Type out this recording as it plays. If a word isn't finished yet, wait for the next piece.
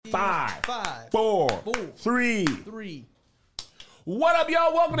5, Five, 4, four, 3. 3. What up,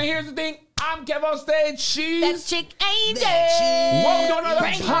 y'all? Welcome to Here's the Thing. I'm Kev on stage. She's That chick ain't dead. welcome to another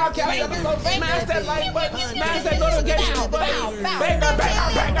podcast episode. Smash that like button, smash that notification button. Banger,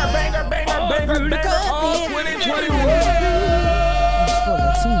 banger, banger, banger, banger, banger, banger. All 2021.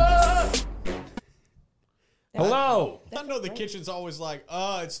 Hello. I know the kitchen's always like,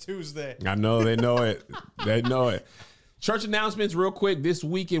 it's Tuesday. I know they know it. They know it. Church announcements real quick. This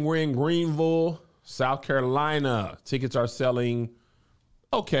weekend we're in Greenville, South Carolina. Tickets are selling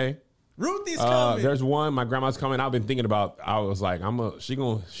okay. Ruthie's coming. There's one. My grandma's coming. I've been thinking about. I was like,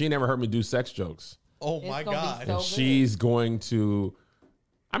 she never heard me do sex jokes. Oh my God. So She's going to.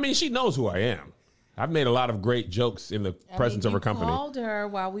 I mean, she knows who I am. I've made a lot of great jokes in the presence of her company. I called her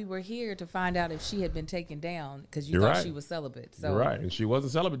while we were here to find out if she had been taken down because you You're thought right. she was celibate. So You're right, and she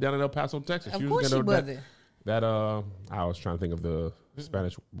wasn't celibate down in El Paso, Texas. Of was course gonna- she wasn't. I was trying to think of the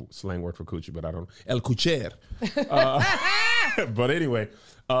Spanish slang word for coochie, but I don't. El cucher. But anyway,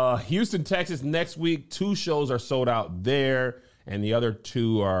 Houston, Texas next week. 2 shows are sold out there, and the other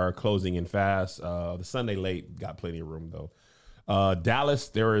 2 are closing in fast. The Sunday late got plenty of room though. Dallas,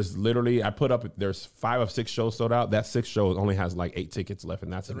 there is literally, I put up, there's 5 of 6 shows sold out. That 6th show only has like 8 tickets left,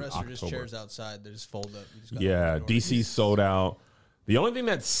 and that's The in rest October. are just chairs outside. They just fold up. You just gotta Yeah, open the door. DC sold out. The only thing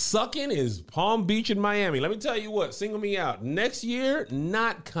that's sucking is Palm Beach and Miami. Let me tell you what, single me out. Next year,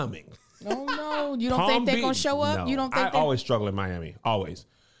 not coming. oh no, you don't Palm think they're gonna Beach- show up? No. You don't think I always struggle in Miami, always.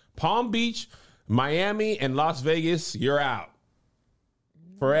 Palm Beach, Miami, and Las Vegas, you're out.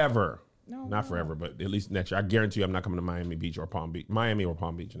 Forever. Not forever, but at least next year. I guarantee you I'm not coming to Miami Beach or Palm Beach. Miami or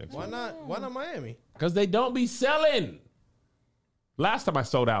Palm Beach next year. Why not Miami? Because they don't be selling. Last time I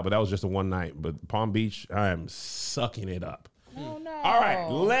sold out, but that was just a one night. But Palm Beach, I am sucking it up. Oh no. All right,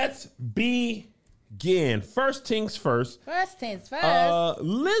 let's begin. First things first. First things first.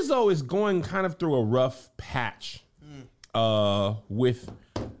 Lizzo is going kind of through a rough patch with,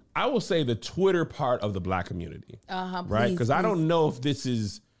 I will say, the Twitter part of the black community. Right? Because I don't know if this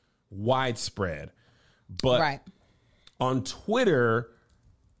is widespread, but right. on Twitter,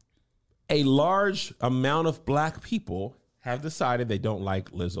 a large amount of black people have decided they don't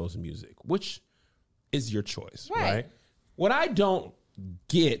like Lizzo's music, which is your choice, right? What I don't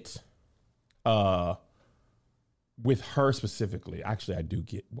get with her specifically, actually, I do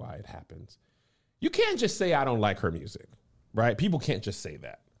get why it happens. You can't just say, I don't like her music, right? People can't just say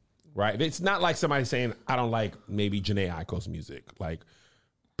that, right? It's not like somebody saying, I don't like maybe Jhené Aiko's music. Like,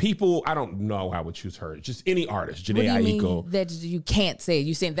 people, I don't know how I would choose her. Just any artist, Jhené What do you Aiko. mean that you can't say?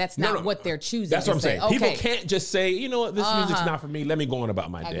 You saying that's not what they're choosing? That's what I'm to say. saying. Okay. People can't just say, you know what, this music's not for me. Let me go on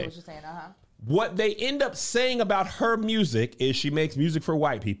about my I day. get what you're saying. What they end up saying about her music is she makes music for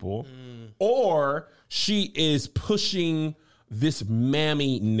white people, or she is pushing this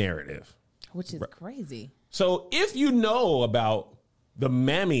mammy narrative. Which is crazy. So if you know about the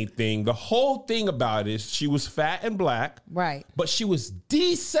mammy thing, the whole thing about it is she was fat and black, Right. but she was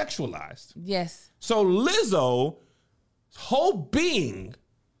desexualized. Yes. So Lizzo's whole being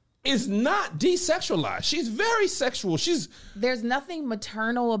is not desexualized. She's very sexual. There's nothing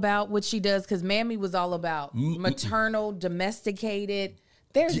maternal about what she does because Mammy was all about maternal, domesticated.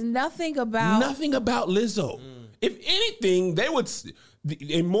 There's nothing about Lizzo. If anything, they would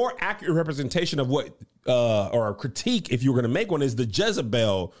a more accurate representation of what or a critique, if you were going to make one, is the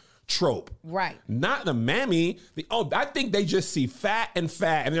Jezebel trope, right? Not the mammy. I think they just see fat, and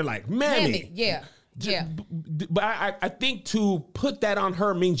they're like mammy. Yeah. Yeah. But I think to put that on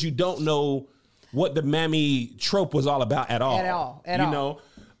her means you don't know what the mammy trope was all about at all. At all.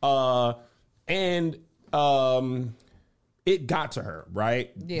 And it got to her,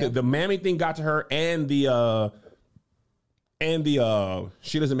 right? Yeah. The mammy thing got to her, and the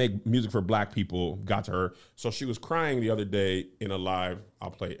she doesn't make music for black people got to her. So she was crying the other day in a live.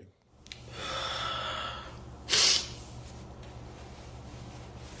 I'll play it.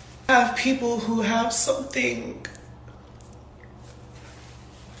 Have people who have something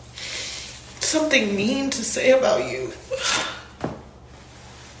mean to say about you.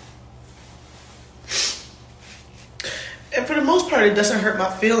 And for the most part, it doesn't hurt my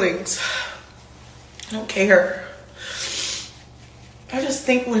feelings. I don't care. I just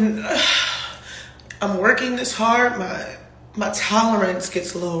think when I'm working this hard, my tolerance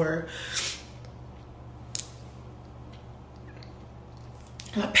gets lower.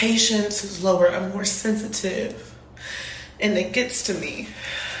 My patience is lower. I'm more sensitive. And it gets to me.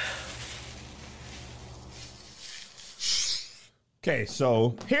 Okay,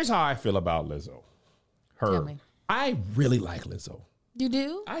 so here's how I feel about Lizzo. Tell me. I really like Lizzo. You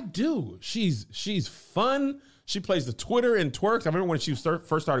do? I do. She's fun. She plays the Twitter and twerks. I remember when she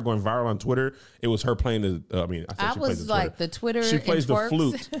first started going viral on Twitter, it was her playing the. I was like the Twitter. She plays and the twerks.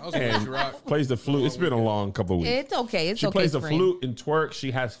 flute and plays the flute. It's been a long couple of weeks. It's okay. She plays the flute and twerk.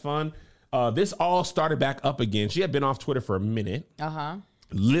 She has fun. This all started back up again. She had been off Twitter for a minute.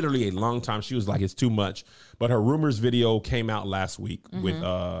 Literally a long time. She was like, it's too much. But her rumors video came out last week with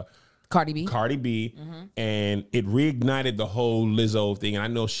Cardi B. And it reignited the whole Lizzo thing. And I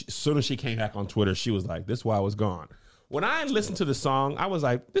know as soon as she came back on Twitter, she was like, this is why I was gone. When I listened to the song, I was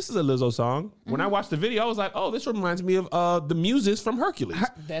like, this is a Lizzo song. When I watched the video, I was like, oh, this reminds me of the Muses from Hercules.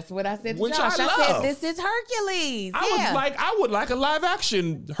 That's what I said to Which Josh. I I love. said, this is Hercules. I would like a live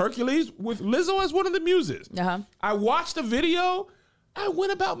action Hercules with Lizzo as one of the Muses. I watched the video. I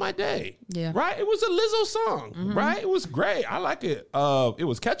went about my day. Yeah. Right? It was a Lizzo song. Right? It was great. I like it. It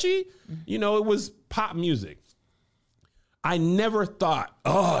was catchy. You know, it was pop music. I never thought,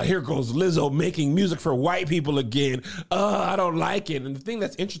 oh, here goes Lizzo making music for white people again. I don't like it. And the thing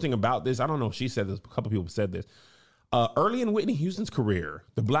that's interesting about this, I don't know if she said this, a couple people said this. Early in Whitney Houston's career,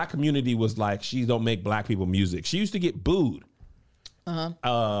 the black community was like, she don't make black people music. She used to get booed.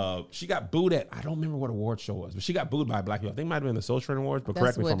 She got booed at, I don't remember what award show it was, but she got booed by black people. I think it might have been the Soul Train Awards, but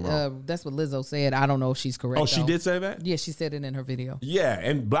correct me if I'm wrong. That's what Lizzo said. I don't know if she's correct. Oh, she did say that? Yeah, she said it in her video. Yeah,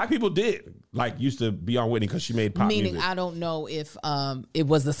 and black people did, used to be on Whitney because she made pop Meaning, music. I don't know if it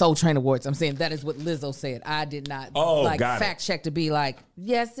was the Soul Train Awards. I'm saying that is what Lizzo said. I did not fact check to be like,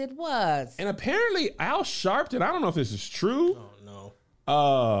 yes, it was. And apparently Al Sharpton, I don't know if this is true. Oh,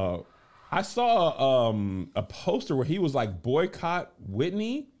 no. I saw a poster where he was like, boycott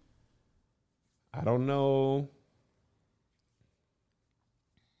Whitney. I don't know.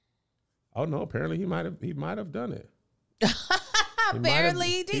 Oh no! Apparently he might have done it. Apparently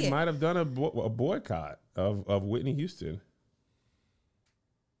he did. He might have done a boycott of Whitney Houston.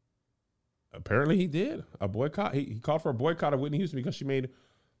 Apparently he did a boycott. He called for a boycott of Whitney Houston because she made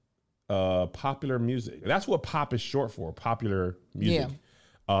popular music. That's what pop is short for. Popular music. Yeah.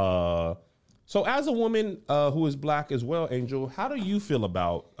 So as a woman who is black as well, Angel, how do you feel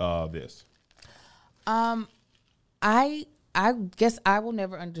about this? I guess I will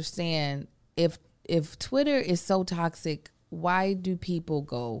never understand if Twitter is so toxic, why do people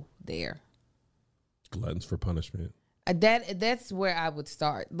go there? Gluttons for punishment. That's where I would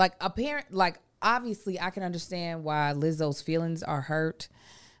start. Obviously I can understand why Lizzo's feelings are hurt,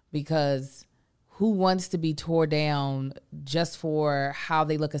 because who wants to be tore down just for how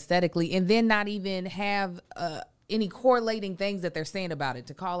they look aesthetically and then not even have any correlating things that they're saying about it?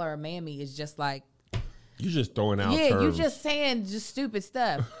 To call her a mammy is just like, you're just throwing out terms. You're just saying just stupid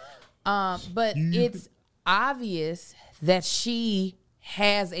stuff. But it's obvious that she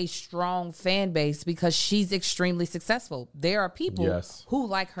has a strong fan base because she's extremely successful. There are people who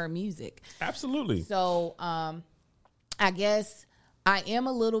like her music. Absolutely. So I guess I am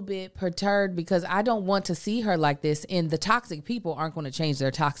a little bit perturbed because I don't want to see her like this, and the toxic people aren't going to change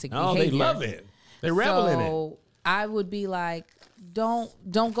their toxic behavior. Oh, they love it. They revel in it. So I would be like, don't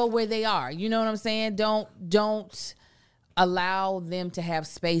go where they are. You know what I'm saying? Don't allow them to have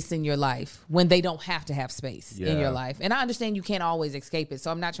space in your life when they don't have to have space in your life. And I understand you can't always escape it.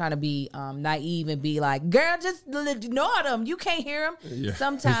 So I'm not trying to be naive and be like, girl, just ignore them. You can't hear them. Yeah,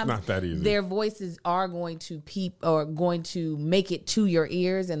 sometimes it's not that easy. Their voices are going to peep or going to make it to your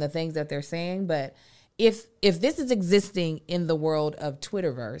ears and the things that they're saying. But if this is existing in the world of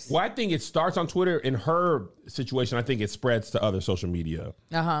Twitterverse. Well, I think it starts on Twitter. In her situation, I think it spreads to other social media.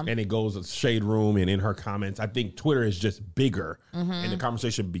 And it goes to Shade Room and in her comments. I think Twitter is just bigger and the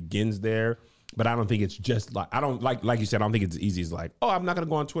conversation begins there. But I don't think it's just like, like you said, I don't think it's as easy as like, oh, I'm not going to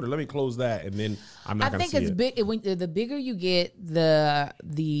go on Twitter. Let me close that. And then I'm not going to see it. I think it's big. The bigger you get, the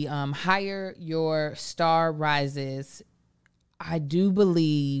higher your star rises. I do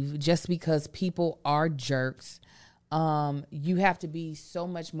believe just because people are jerks, you have to be so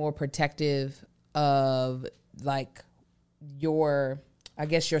much more protective of like your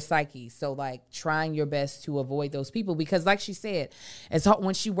psyche. So like trying your best to avoid those people, because like she said,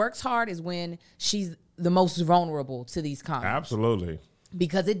 when she works hard is when she's the most vulnerable to these comments. Absolutely.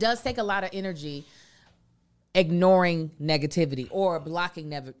 Because it does take a lot of energy ignoring negativity or blocking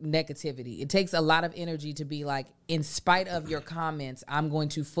negativity. It takes a lot of energy to be like, in spite of your comments, I'm going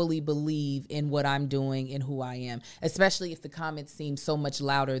to fully believe in what I'm doing and who I am, especially if the comments seem so much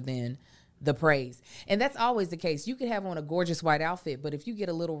louder than the praise. And that's always the case. You could have on a gorgeous white outfit, but if you get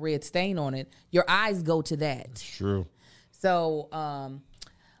a little red stain on it, your eyes go to that. That's true. So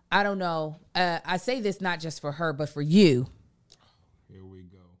I don't know. I say this not just for her, but for you. Here we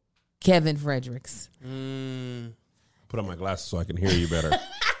go. Kevin Fredericks. Put on my glasses so I can hear you better.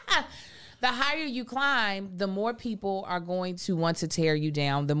 the higher you climb, the more people are going to want to tear you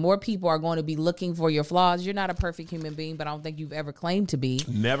down. The more people are going to be looking for your flaws. You're not a perfect human being, but I don't think you've ever claimed to be.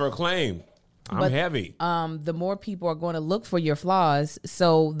 Never claimed. I'm heavy. The more people are going to look for your flaws,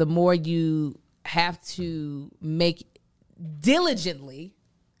 so the more you have to make diligently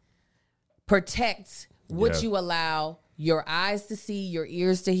protect what you allow your eyes to see, your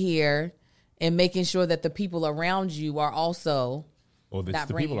ears to hear, and making sure that the people around you are also. Well, the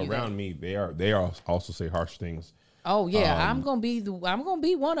people around me, they are also say harsh things. Oh yeah, I'm gonna be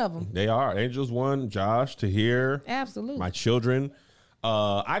one of them. They are. Angel's one, Josh, Tahir, absolutely. My children.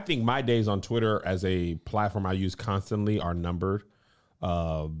 I think my days on Twitter as a platform I use constantly are numbered.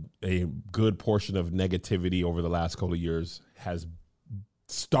 A good portion of negativity over the last couple of years has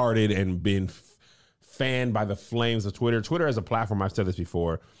started and been fanned by the flames of Twitter. Twitter as a platform, I've said this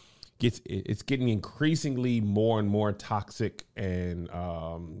before, it's getting increasingly more and more toxic and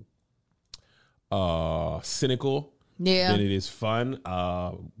cynical than it is fun.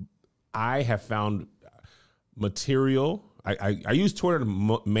 I have found material. I use Twitter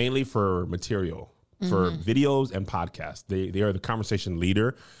mainly for material, for videos and podcasts. They are the conversation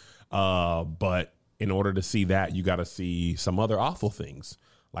leader. But in order to see that, you got to see some other awful things.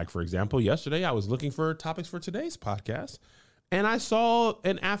 Like, for example, yesterday I was looking for topics for today's podcast, and I saw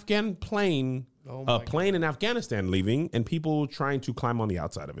an Afghan plane, in Afghanistan leaving, and people trying to climb on the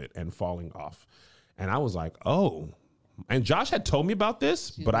outside of it and falling off. And I was like, oh. And Josh had told me about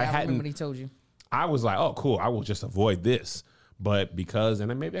this, but I hadn't. Remember when he told you? I was like, oh, cool. I will just avoid this. But and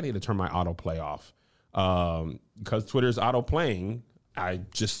then maybe I need to turn my autoplay off. Because Twitter's autoplaying, I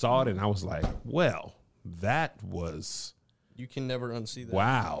just saw it and I was like, well, that was. You can never unsee that.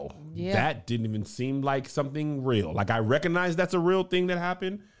 Wow. Yeah. That didn't even seem like something real. Like, I recognize that's a real thing that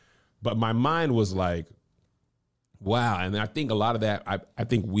happened, but my mind was like, wow. And I think a lot of that, I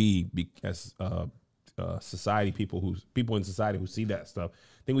think we, as society, people in society who see that stuff,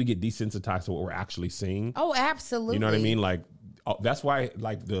 I think we get desensitized to what we're actually seeing. Oh, absolutely. You know what I mean? Like, that's why,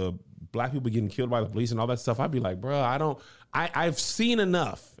 like, the black people getting killed by the police and all that stuff, I'd be like, bro, I've seen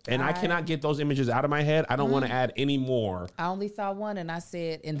enough. And I cannot get those images out of my head. I don't want to add any more. I only saw one, and I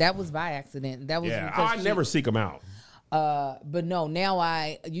said, and that was by accident. That was I never seek them out. But no,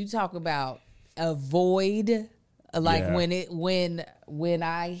 now you talk about avoid. Like when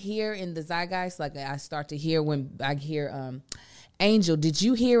I hear in the zeitgeist, like I start to hear when I hear Angel, did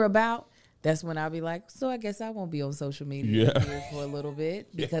you hear about? That's when I'll be like, so I guess I won't be on social media here for a little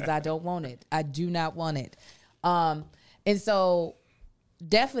bit because I don't want it. I do not want it. And so.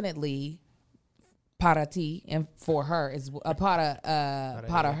 Definitely, para ti and for her is para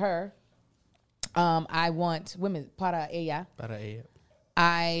her. I want women para ella. Para ella.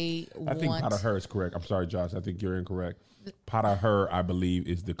 I think para her is correct. I'm sorry, Josh. I think you're incorrect. Para her, I believe,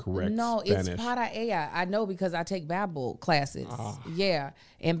 is the correct Spanish. It's para ella. I know because I take Babbel classes. Yeah.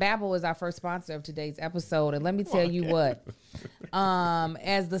 And Babbel is our first sponsor of today's episode. And let me tell you what.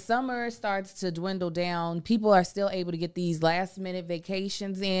 As the summer starts to dwindle down, people are still able to get these last minute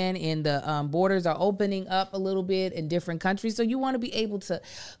vacations in, and the borders are opening up a little bit in different countries. So you want to be able to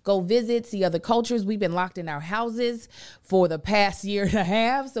go visit, see other cultures. We've been locked in our houses for the past year and a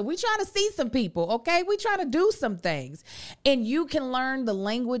half. So we trying to see some people, okay? We trying to do some things. And you can learn the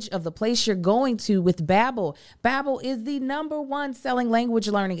language of the place you're going to with Babbel. Babbel is the #1 selling language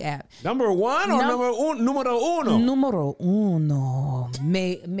learning app. Number one or numero uno? Numero uno.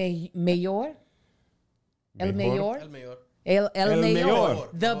 Mayor? El mayor? El mayor. El mayor.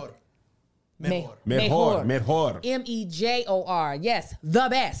 The Mejor. MEJOR. Yes, the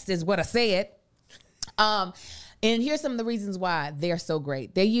best is what I said. And here's some of the reasons why they're so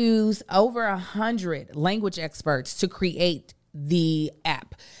great. They use over 100 language experts to create the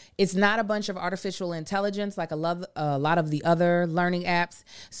app. It's not a bunch of artificial intelligence like a lot of the other learning apps.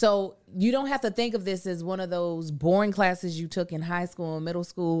 So you don't have to think of this as one of those boring classes you took in high school and middle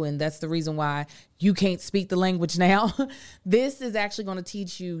school, and that's the reason why you can't speak the language now. This is actually going to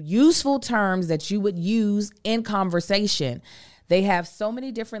teach you useful terms that you would use in conversation. They have so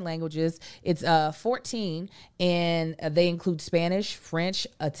many different languages. It's 14, and they include Spanish, French,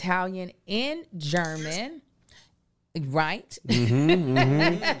 Italian, and German. Right?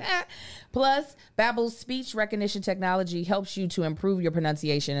 Plus, Babbel's speech recognition technology helps you to improve your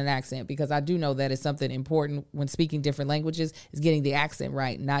pronunciation and accent, because I do know that is something important when speaking different languages, is getting the accent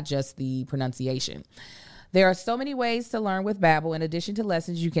right, not just the pronunciation. There are so many ways to learn with Babbel. In addition to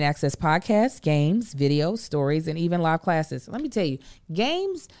lessons, you can access podcasts, games, videos, stories, and even live classes. Let me tell you,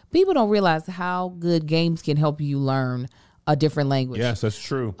 games, people don't realize how good games can help you learn a different language. Yes, that's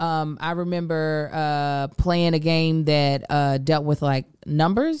true. I remember playing a game that dealt with like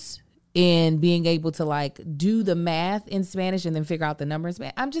numbers in being able to like do the math in Spanish and then figure out the number in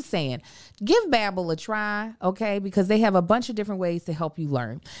Spanish. I'm just saying, give Babbel a try, okay? Because they have a bunch of different ways to help you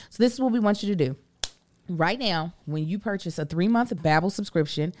learn. So this is what we want you to do. Right now, when you purchase a 3-month Babbel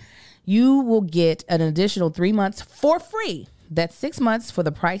subscription, you will get an additional 3 months for free. That's 6 months for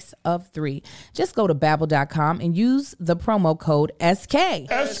the price of 3. Just go to Babbel.com and use the promo code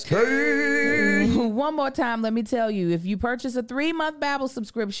SK. SK. One more time, let me tell you, if you purchase a 3-month Babbel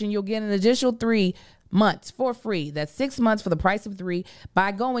subscription, you'll get an additional 3 months for free. That's 6 months for the price of 3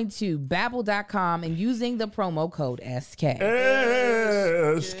 by going to Babbel.com and using the promo code SK.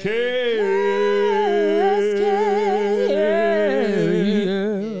 SK.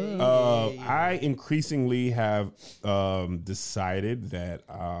 I increasingly have decided that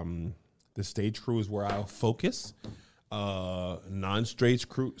the stage crew is where I'll focus. Non-stage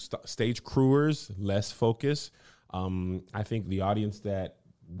stage crewers, less focus. I think the audience that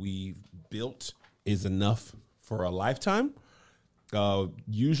we've built is enough for a lifetime.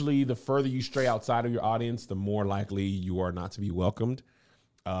 Usually, the further you stray outside of your audience, the more likely you are not to be welcomed.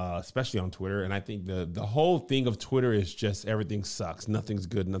 Especially on Twitter. And I think the whole thing of Twitter is just everything sucks. Nothing's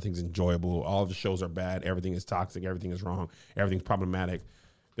good. Nothing's enjoyable. All the shows are bad. Everything is toxic. Everything is wrong. Everything's problematic.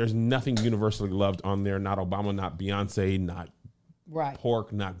 There's nothing universally loved on there. Not Obama, not Beyonce, not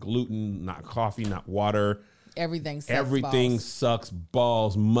pork, not gluten, not coffee, not water. Everything sucks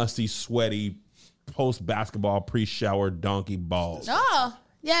balls, musty, sweaty, post-basketball, pre-shower donkey balls. Oh,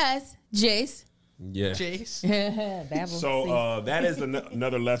 yes. Jace. Yeah. Chase. So that is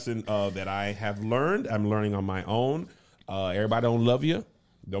another lesson that I have learned. I'm learning on my own. Everybody don't love you,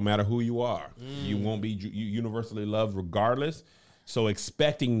 no matter who you are. You won't be universally loved regardless. So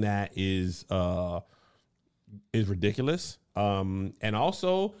expecting that is ridiculous. And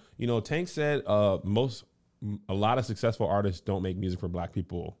also, Tank said a lot of successful artists don't make music for Black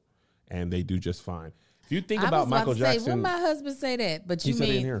people, and they do just fine. If you think about Michael Jackson, when my husband say that, but you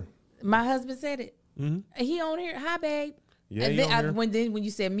mean here. My husband said it. Mm-hmm. He on here. Hi, babe. Yeah, and then when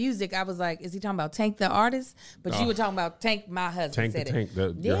you said music, I was like, is he talking about Tank the artist? But you were talking about Tank, my husband.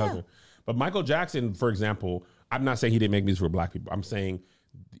 Your husband. But Michael Jackson, for example, I'm not saying he didn't make music for Black people. I'm saying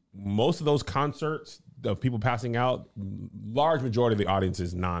most of those concerts of people passing out, large majority of the audience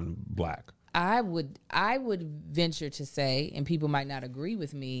is non-Black. I would venture to say, and people might not agree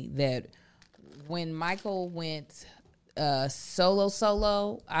with me, that when Michael went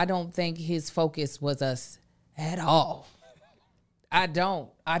solo, I don't think his focus was us at all. I don't.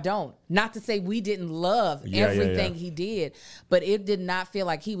 Not to say we didn't love everything he did, but it did not feel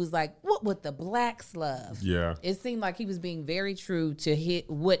like he was like, what would the Blacks love? Yeah. It seemed like he was being very true to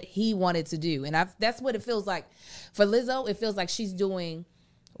what he wanted to do. And that's what it feels like. For Lizzo, it feels like she's doing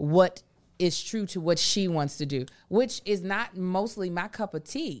what is true to what she wants to do, which is not mostly my cup of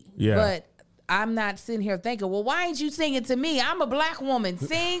tea. Yeah. But I'm not sitting here thinking, well, why ain't you singing to me? I'm a Black woman.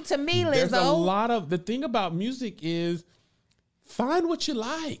 Sing to me, Lizzo. There's a lot of, the thing about music is find what you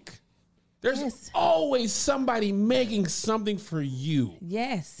like. There's always somebody making something for you.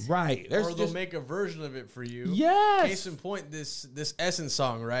 Yes. Right. Or they'll make a version of it for you. Yes. Case in point, this Essence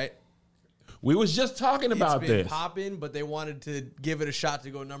song, right? We was just talking about It's been this. popping, but they wanted to give it a shot to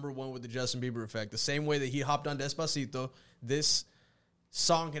go #1 with the Justin Bieber effect. The same way that he hopped on Despacito, this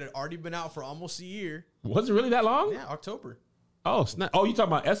song had already been out for almost a year. Was it really that long? Yeah, October. Oh, snap. Oh, you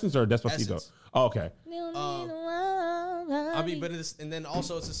talking about Essence or Despacito? Essence. Oh, okay. I mean, but and then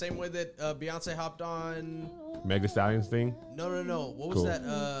also it's the same way that Beyonce hopped on Meg Thee Stallion's thing? No. What was Cool. that?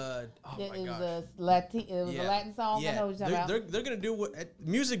 Oh my gosh. It was a Yeah. Latin song. Yeah. I know what you're talking about. They're gonna do what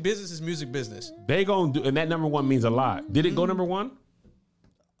music business is music business. They gonna do, and that #1 means a lot. Did it go #1?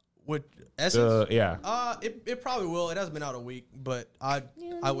 With Essence? Yeah. It probably will. It hasn't been out a week, but I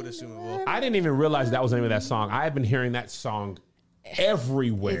would assume it will. I didn't even realize that was the name of that song. I have been hearing that song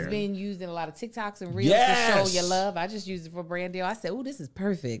everywhere. It's being used in a lot of TikToks and Reels Yes. to show your love. I just used it for brand deal. I said, oh, this is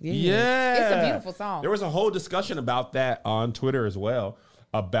perfect. Yeah. It's a beautiful song. There was a whole discussion about that on Twitter as well,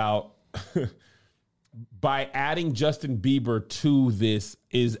 about by adding Justin Bieber to this,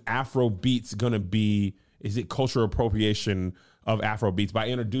 is Afro beats going to be, is it cultural appropriation of Afro beats? By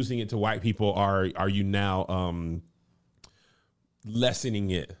introducing it to white people, are you now lessening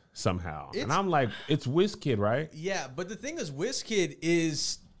it somehow? And I'm like, it's Wizkid, right? Yeah, but the thing is, Wizkid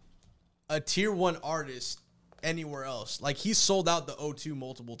is a tier 1 artist anywhere else. Like, he's sold out the O2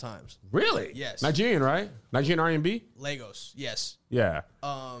 multiple times. Really? Yes. Nigerian, right? Nigerian R&B? Lagos, yes. Yeah.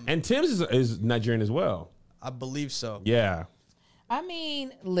 And Tim's is Nigerian as well. I believe so. Yeah. I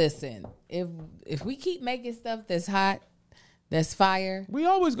mean, listen, if we keep making stuff that's hot, that's fire, We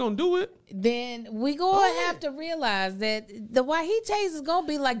always gonna do it. then we gonna have to realize that the white heat taste is gonna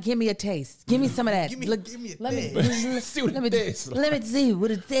be like, give me a taste, give me some of that. Give me a let me taste. See what it tastes like. let me see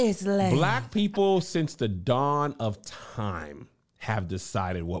what it tastes like. Black people, since the dawn of time, have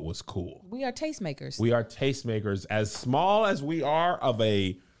decided what was cool. We are tastemakers. We are tastemakers. As small as we are of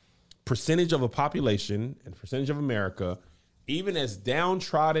a percentage of a population and percentage of America, even as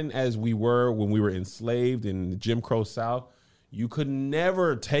downtrodden as we were when we were enslaved in the Jim Crow South, you could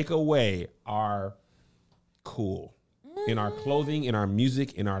never take away our cool in our clothing, in our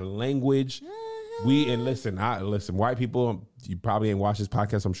music, in our language. Listen, white people, you probably ain't watched this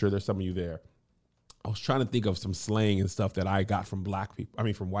podcast. I'm sure there's some of you there. I was trying to think of some slang and stuff that I got from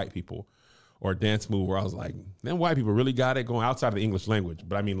from white people, or a dance move where I was like, then white people really got it going outside of the English language.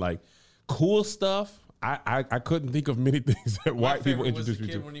 But I mean, like, cool stuff. I couldn't think of many things that white people introduced me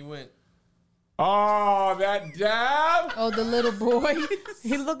to. When he went, Oh, that dab. Oh, the little boy.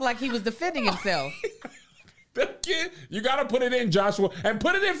 He looked like he was defending himself. That kid, you got to put it in, Joshua, and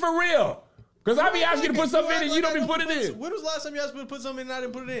put it in for real. Because I be asking you to put something in and you don't be putting it in. When was the last time you asked me to put something in and I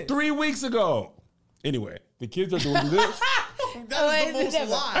didn't put it in? 3 weeks ago. Anyway, the kids are doing this. That is the most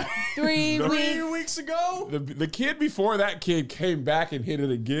lie. 3 3 weeks. weeks ago? The kid before that kid came back and hit it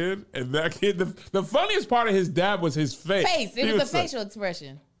again. And that kid, the funniest part of his dab was his face. It He was a like, facial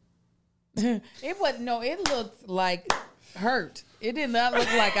expression. It wasn't, no, it looked like hurt. It did not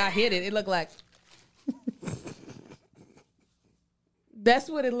look like I hit it. It looked like, that's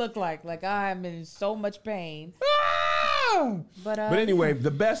what it looked like. Like I'm in so much pain. But anyway,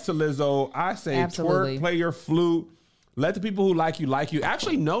 the best to Lizzo, I say Absolutely. twerk, play your flute. Let the people who like you like you.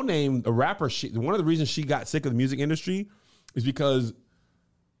 Actually, No Name, a rapper, one of the reasons she got sick of the music industry is because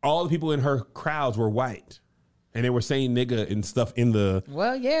all the people in her crowds were white. And they were saying nigga and stuff in the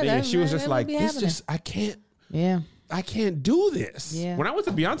thing. And she was just like, I can't do this. Yeah. When I went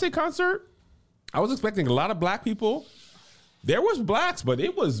to Beyonce concert, I was expecting a lot of black people. There was blacks, but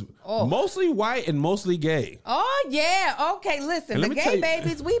it was mostly white and mostly gay. Oh, yeah. Okay, listen. And The let me tell gay you-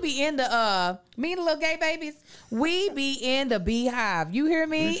 babies, we be in the, me and the little gay babies, we be in the beehive. You hear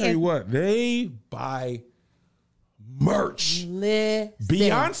me? Let me tell you what, they buy merch. Listen.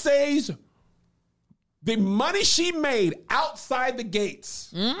 Beyonce's, the money she made outside the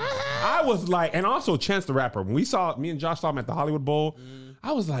gates. I was like, and also Chance the Rapper. When me and Josh saw him at the Hollywood Bowl,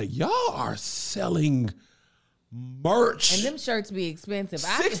 I was like, y'all are selling merch. And them shirts be expensive.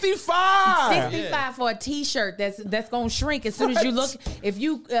 65. 65 for a t-shirt that's gonna shrink as soon as you look. If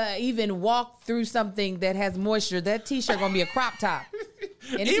you even walk through something that has moisture, that t-shirt gonna be a crop top.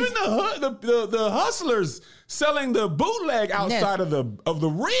 And Even the hustlers selling the bootleg outside of the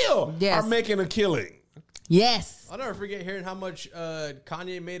real Yes. are making a killing. yes, I'll never forget hearing how much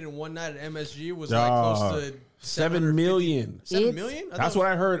Kanye made in one night at MSG was like close to 7 million. 7 million? That's what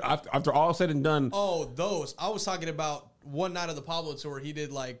I heard after all said and done. Oh, those. I was talking about one night of the Pablo tour. He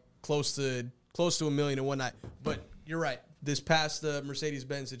did like close to $1 million in one night. But you're right. This past the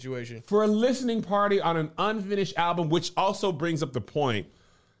Mercedes-Benz situation. For a listening party on an unfinished album, which also brings up the point.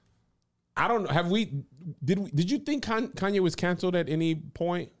 I don't know. Did you think Kanye was canceled at any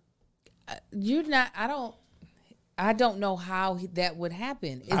point? you're not. I don't know how that would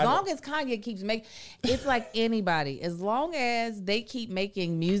happen. As long as Kanye keeps making, it's like anybody. As long as they keep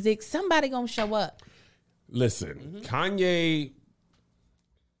making music, somebody gonna show up. Listen, Kanye,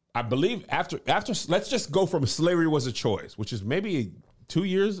 I believe after let's just go from Slavery Was a Choice, which is maybe 2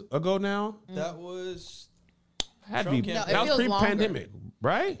 years ago now. That was Had to be, No, it that was feels pre-pandemic,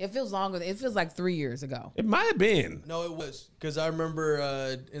 right? It feels longer. It feels like 3 years ago. It might have been. no, it was because I remember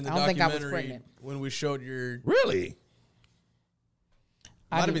in the I don't think I was documentary pregnant. when we showed your Really?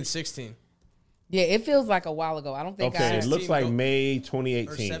 might have been 16 Yeah, it feels like a while ago. I don't think Okay, I. it looks like go- May or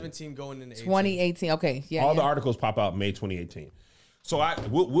 2018. 17 going into 18. 2018. Okay, yeah. All the yeah. articles pop out May 2018. So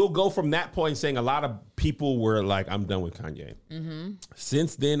we'll go from that point saying a lot of people were like, I'm done with Kanye. Mm-hmm.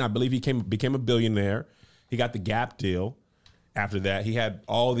 Since then, I believe he became a billionaire. He got the Gap deal. After that, he had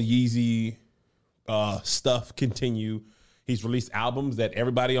all the Yeezy stuff continue. He's released albums that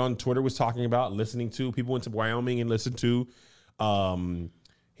everybody on Twitter was talking about, listening to. People went to Wyoming and listened to.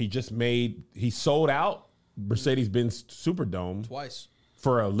 He sold out Mercedes-Benz Superdome twice.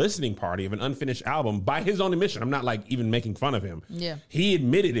 for a listening party of an unfinished album by his own admission. I'm not like even making fun of him. Yeah. He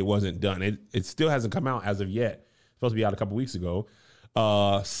admitted it wasn't done. It still hasn't come out as of yet. It's supposed to be out a couple weeks ago.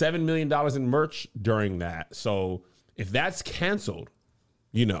 $7 million in merch during that. So if that's canceled,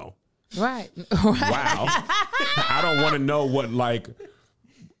 Right. wow. I don't want to know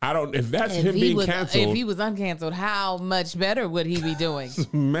if that's him being canceled. If he was uncanceled, how much better would he be doing?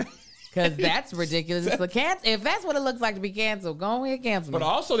 Man, Because that's ridiculous. If that's what it looks like to be canceled, go ahead and cancel But it.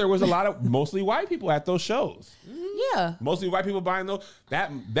 also, there was a lot of mostly white people at those shows. Yeah. Mostly white people buying those.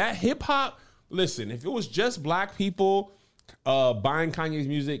 That hip hop. Listen, if it was just black people buying Kanye's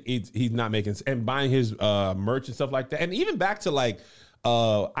music, he's not making and buying his merch and stuff like that. And even back to like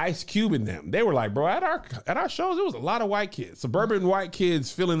Ice Cube and them, they were like, bro, at our shows, there was a lot of white kids, suburban white kids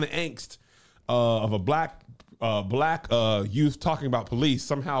feeling the angst of a black youth talking about police.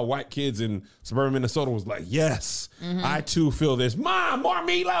 Somehow white kids in suburban Minnesota was like, yes, I too feel this. Mom, more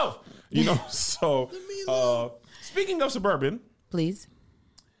meatloaf. You know, so speaking of suburban, Please.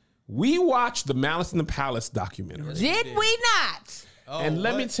 we watched the Malice in the Palace documentary. Did we not? And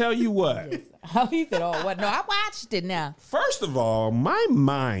let me tell you what. Oh, he said, oh, what? No, I watched it now. First of all, my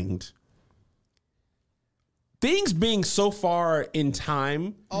mind, things being so far in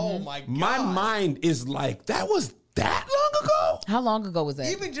time, Oh my god. my mind is like, that was that long ago? How long ago was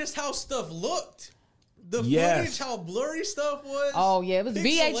that? Even just how stuff looked. The Yes. footage, how blurry stuff was. Oh yeah, it was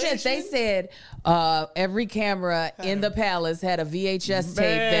VHS. They Pixelation. said every camera in the palace had a VHS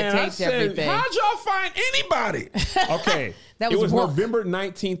tape that I taped said, everything. how'd y'all find anybody? Okay. That it was was rough. November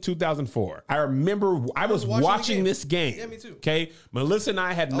 19th, 2004. I remember I was watching the watching game. this game. Yeah, me too. Okay. Melissa and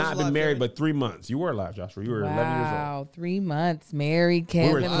I had not been alive, married Kevin. but 3 months. You were alive, Joshua. You were 11 years old. Wow, 3 months married, We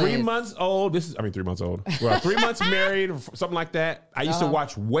were Kevin. 3 Liz. months old. 3 months old. We were 3 months married, or something like that. I used to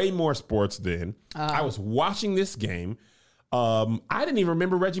watch way more sports then. I was watching this game. I didn't even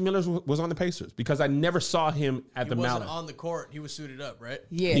remember Reggie Miller was on the Pacers because I never saw him at He the wasn't Malice. on the court. He was suited up, right?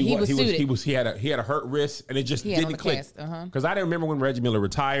 Yeah, he was suited. He had a hurt wrist and it just He had on didn't the click. cast, uh-huh. Because I didn't remember when Reggie Miller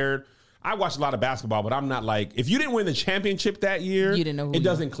retired. I watched a lot of basketball, but I'm not like, if you didn't win the championship that year, You didn't know who it you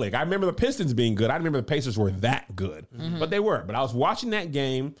doesn't click. I remember the Pistons being good. I remember the Pacers were that good, but they were. But I was watching that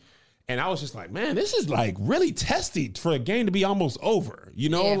game and I was just like, man, this is like really testy for a game to be almost over. You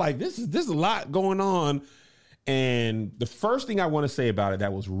know, Yeah. like this is a lot going on. And the first thing I want to say about it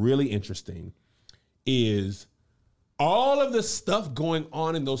that was really interesting is all of the stuff going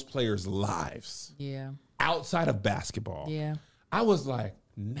on in those players' lives Yeah, outside of basketball. yeah. I was like,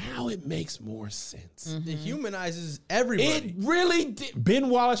 now it makes more sense. It humanizes everybody. It really did. Ben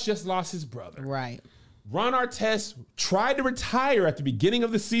Wallace just lost his brother. Right. Ron Artest tried to retire at the beginning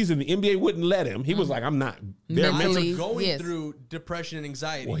of the season. The NBA wouldn't let him. He was like, I'm not there Mentally. mentally. going Yes. through depression and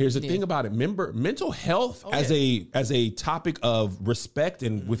anxiety. Well, here's the thing about it. Remember, mental health as a topic of respect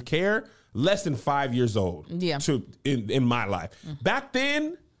and with care, less than 5 years old. Yeah. In my life. Back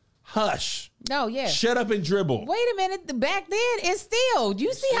then, hush. No, yeah. Shut up and dribble. Wait a minute. Back then, it's still.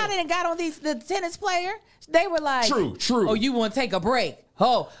 You see how they done got on the tennis player? They were like, True. Oh, you want to take a break?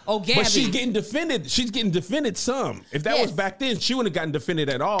 Oh, Gabby. But she's getting defended. She's getting defended some. If that Yes. was back then, she wouldn't have gotten defended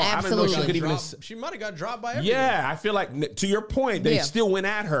at all. I don't know if she Absolutely. could even. She might have got dropped by everyone. Yeah, I feel like to your point, they Yeah. still went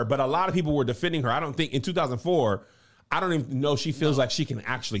at her, but a lot of people were defending her. I don't think in 2004. I don't even know she feels like she can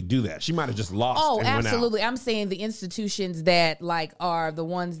actually do that. She might have just lost. Oh, and went out. absolutely. I'm saying the institutions that like are the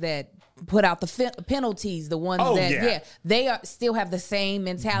ones that put out the penalties, the ones Oh, that yeah. they are still have the same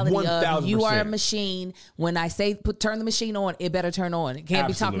mentality of 1000%. you are a machine. When I say turn the machine on, it better turn on. It can't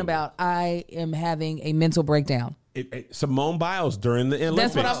be talking Absolutely. about I am having a mental breakdown. Simone Biles during the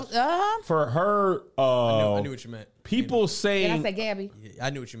Olympics. That's what I was. For her, I knew what you meant. people Did I saying say Gabby?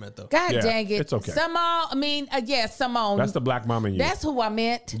 I knew what you meant, though. God Yeah, dang it! it's okay. Simone. I mean, Simone. that's the black mama in you. That's who I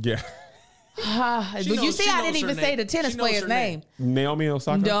meant. Yeah, But you knows- see, she I knows didn't her even name. say the tennis She knows player's her name. name. Naomi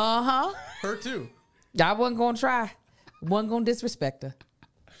Osaka. Uh-huh. Her too. I wasn't gonna try. Wasn't gonna disrespect her.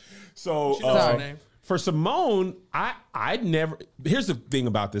 So She knows her Sorry. name. for Simone, I'd never. Here's the thing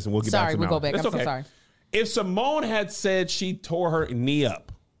about this, and we'll get back Sorry, to we'll go Malice. back. That's I'm so sorry. If Simone had said she tore her knee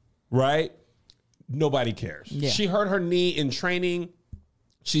up, right? Nobody cares. Yeah. She hurt her knee in training.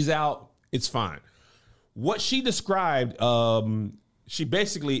 She's out. It's fine. What she described, she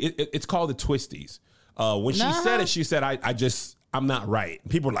basically, it's called the twisties. When she said it, she said, I'm not right.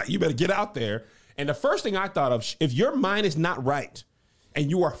 People are like, you better get out there. And the first thing I thought of, if your mind is not right and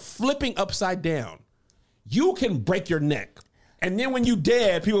you are flipping upside down, you can break your neck. And then when you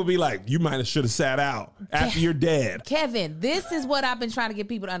dead, people will be like, you might have should have sat out after you're dead. Kevin, this is what I've been trying to get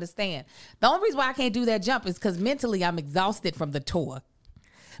people to understand. The only reason why I can't do that jump is because mentally I'm exhausted from the tour.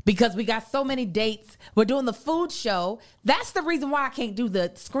 Because we got so many dates. We're doing the food show. That's the reason why I can't do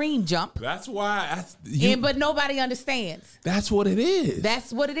the screen jump. That's why. But nobody understands. That's what it is.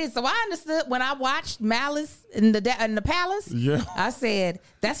 That's what it is. So I understood when I watched Malice in the Palace. Yeah. I said,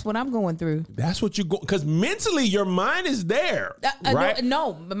 that's what I'm going through. That's what you go, because mentally your mind is there, right?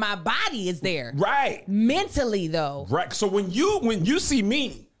 No, but my body is there. Right, Mentally, though. right. So when you see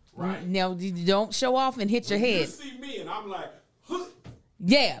me, right? No, you don't show off and hit your You head. see me, and I'm like, huh,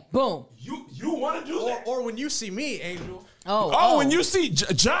 Yeah, boom. You want to do that? Or when you see me, Angel. Oh, when you see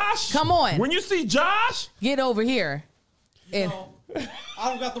Josh? Come on. When you see Josh? Get over here. You know, I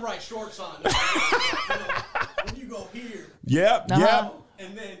don't got the right shorts on. When you go here. Yep, yep.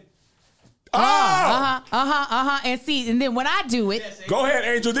 And then. And see, and then when I do it. Go ahead,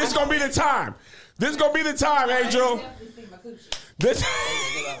 Angel. This is going to be the time. This is going to be the time, Angel. This.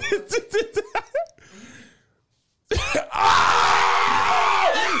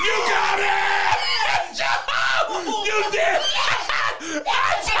 You got it! You did! I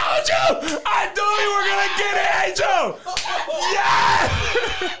told you! I knew you were going to get it, Angel! Yes!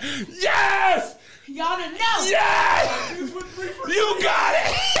 Yes! Y'all didn't know. Yes! You got it!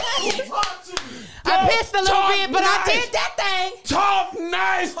 I pissed a little bit, but I did that thing. Talk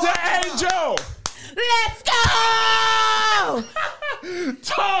nice to Angel! Let's go!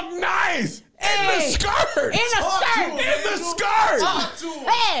 Talk nice! In the skirt! In the skirt! In the skirt!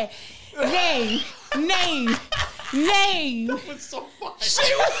 Hey! Name! So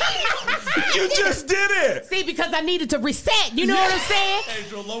You just did it! See, because I needed to reset. You know what I'm saying?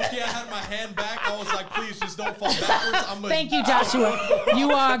 Angel, low-key, I had my hand back. I was like, please, just don't fall backwards. Thank you, Joshua.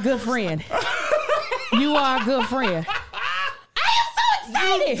 You are a good friend. You are a good friend. I am so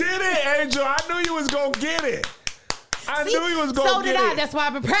You excited. did it, Angel. I knew you was going to get it. I knew you was going to So get did I. it. That's why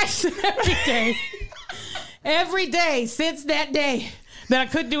I've been practicing every day. Every day since that day that I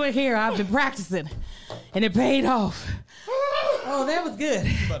couldn't do it here, I've been practicing. And it paid off. Oh, that was good.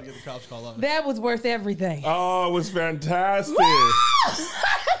 I'm about to get the cops call on it. That was worth everything. Oh, it was fantastic. I'm so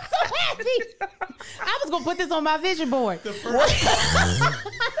happy. I was going to put this on my vision board. The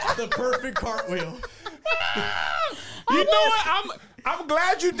perfect cartwheel. You know what? I'm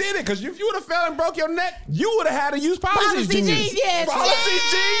glad you did it, because if you would have fell and broke your neck, you would have had to use Policy Genius. Policy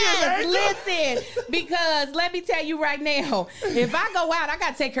Genius, Angel. Listen, because let me tell you right now, if I go out, I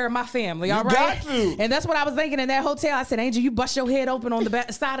got to take care of my family, all right? got to. And that's what I was thinking in that hotel. I said, Angel, you bust your head open on the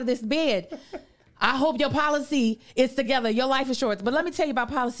back side of this bed. I hope your policy is together, your life insurance. But let me tell you about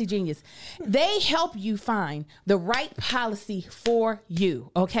Policy Genius. They help you find the right policy for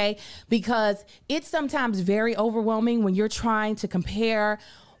you, okay? Because it's sometimes very overwhelming when you're trying to compare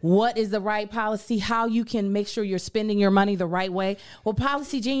what is the right policy, how you can make sure you're spending your money the right way. Well,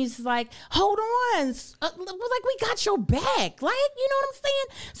 Policy Genius is like, hold on. Like, we got your back. Like, you know what I'm saying?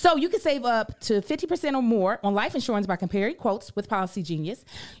 So you can save up to 50% or more on life insurance by comparing quotes with Policy Genius.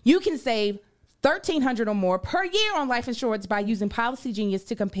 You can save $1,300 or more per year on life insurance by using Policy Genius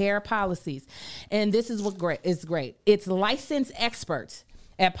to compare policies. And this is what is great. It's licensed experts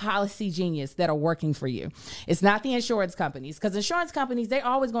at Policy Genius that are working for you. It's not the insurance companies, because insurance companies, they're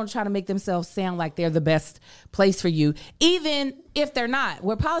always going to try to make themselves sound like they're the best place for you, even if they're not.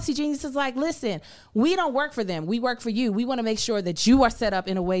 Where Policy Genius is like, listen, we don't work for them. We work for you. We want to make sure that you are set up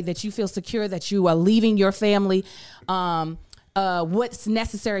in a way that you feel secure, that you are leaving your family what's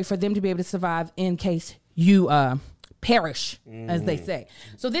necessary for them to be able to survive in case you perish, as they say.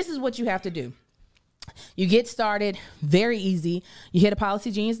 So this is what you have to do. You get started very easy. You hit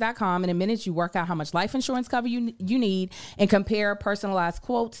policygenius.com. In a minute, you work out how much life insurance cover you need and compare personalized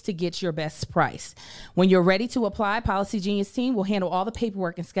quotes to get your best price. When you're ready to apply, Policy Genius team will handle all the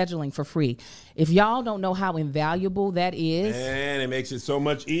paperwork and scheduling for free. If y'all don't know how invaluable that is. And it makes it so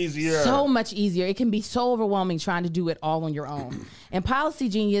much easier. So much easier. It can be so overwhelming trying to do it all on your own. And Policy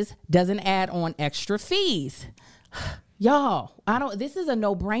Genius doesn't add on extra fees. Y'all, this is a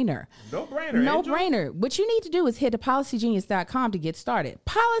no-brainer. No-brainer, No-brainer. What you need to do is hit policygenius.com to get started.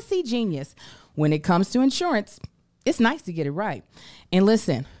 Policy Genius. When it comes to insurance, it's nice to get it right. And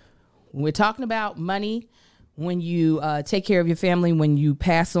listen, when we're talking about money, when you take care of your family, when you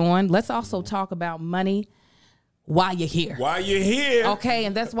pass on, let's also talk about money while you're here. While you're here. Okay,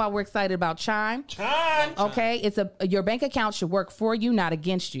 and that's why we're excited about Chime. Chime. Okay, your bank account should work for you, not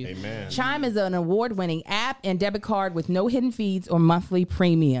against you. Amen. Chime is an award-winning app and debit card with no hidden fees or monthly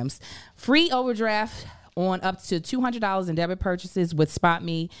premiums. Free overdraft on up to $200 in debit purchases with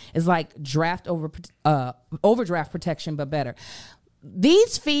SpotMe is like overdraft protection, but better.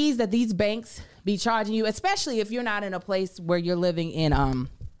 These fees that these banks be charging you, especially if you're not in a place where you're living in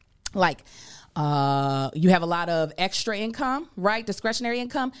you have a lot of extra income, right? Discretionary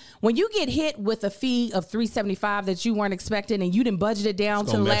income. When you get hit with a fee of $375 that you weren't expecting and you didn't budget it down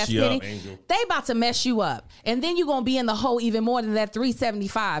to the last penny, they about to mess you up. And then you're going to be in the hole even more than that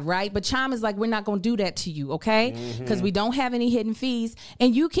 $375, right? But Chime is like, we're not going to do that to you, okay? Because we don't have any hidden fees.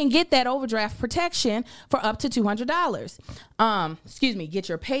 And you can get that overdraft protection for up to $200. Get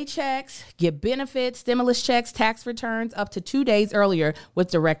your paychecks, get benefits, stimulus checks, tax returns up to 2 days earlier with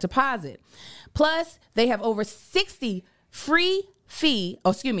direct deposit. Plus, they have over 60 free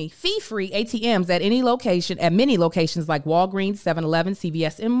fee-free ATMs at any location, at many locations like Walgreens, 7-Eleven,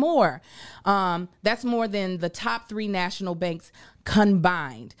 CVS, and more. That's more than the top 3 national banks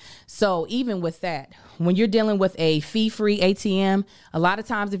combined. So even with that, when you're dealing with a fee-free ATM, a lot of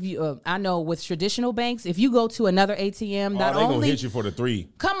times if you, I know with traditional banks, if you go to another ATM, not they only gonna hit you for the 3.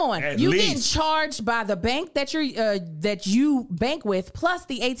 come on, At you least. getting charged by the bank that you bank with, plus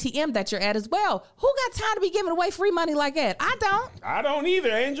the ATM that you're at as well. Who got time to be giving away free money like that? I don't. I don't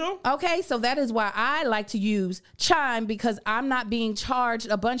either, Angel. Okay, so that is why I like to use Chime, because I'm not being charged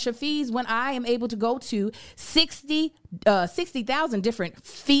a bunch of fees when I am able to go to 60,000 different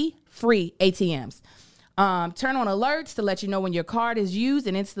fee-free ATMs. Turn on alerts to let you know when your card is used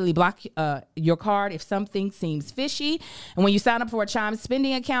and instantly block your card if something seems fishy. And when you sign up for a Chime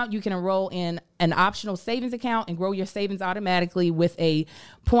spending account, you can enroll in an optional savings account and grow your savings automatically with a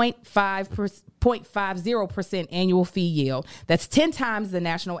 0.50% annual fee yield. That's 10 times the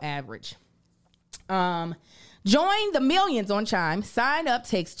national average. Join the millions on Chime. Sign up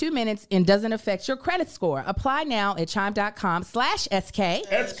takes 2 minutes and doesn't affect your credit score. Apply now at chime.com/SK.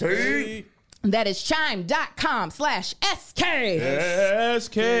 SK. That is chime.com/SK.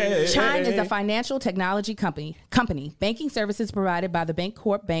 SK. Chime is a financial technology company. Banking services provided by the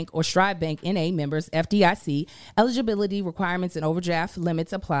Bancorp Bank or Stride Bank N.A. members, FDIC. Eligibility requirements and overdraft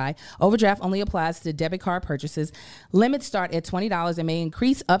limits apply. Overdraft only applies to debit card purchases. Limits start at $20 and may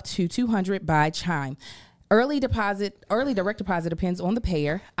increase up to $200 by Chime. Early direct deposit depends on the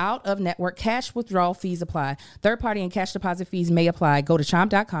payer. Out-of-network cash withdrawal fees apply. Third-party and cash deposit fees may apply. Go to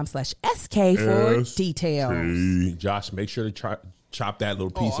chime.com/SK for details. Josh, make sure to chop that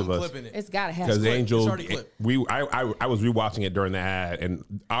little piece I'm of us. clipping it. It's got to have Because to. Angel, It's already clipped. I was rewatching it during the ad, and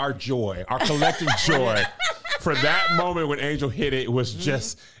our joy, our collective joy for that moment when Angel hit it was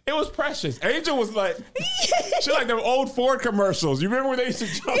just, it was precious. Angel was like, she like them old Ford commercials. You remember when they used to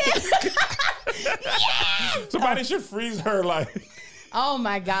jump? Somebody should freeze her like. Oh,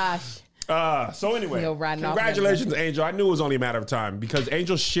 my gosh. So anyway, Still riding off congratulations, Angel. I knew it was only a matter of time because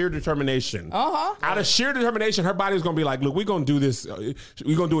Angel's sheer determination. Out of sheer determination, her body was going to be like, look, we're going to do this. We're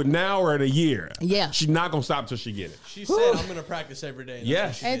going to do it now or in a year. Yeah. She's not going to stop until she get it. She said, I'm going to practice every day. And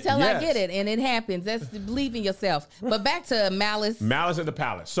that's what she did. Until I Yes. get it, and it happens. That's believe in yourself. But back to Malice. Malice at the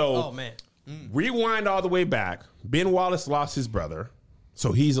Palace. So Oh, man. rewind all the way back. Ben Wallace lost his brother,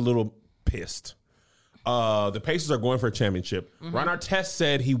 so he's a little pissed. The Pacers are going for a championship. Ron Artest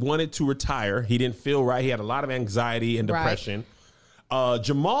said he wanted to retire. He didn't feel right. He had a lot of anxiety and depression.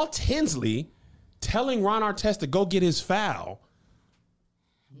 Jamal Tinsley telling Ron Artest to go get his foul.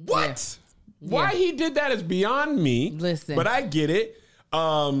 What? Yeah. Why he did that is beyond me. Listen. But I get it.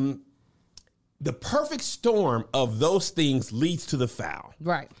 The perfect storm of those things leads to the foul.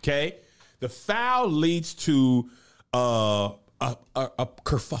 Right. Okay? The foul leads to a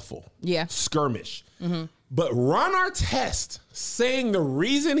kerfuffle. Yeah. Skirmish. But Ron Artest saying the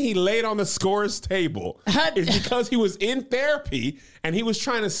reason he laid on the scorer's table is because he was in therapy and he was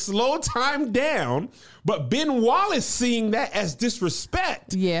trying to slow time down. But Ben Wallace seeing that as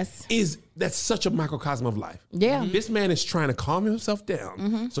disrespect. Yes. That's such a microcosm of life. Yeah. This man is trying to calm himself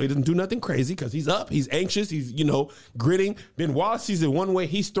down so he doesn't do nothing crazy because he's up, he's anxious, he's, gritting. Ben Wallace sees it one way,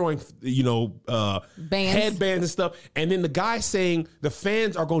 he's throwing, headbands and stuff. And then the guy saying the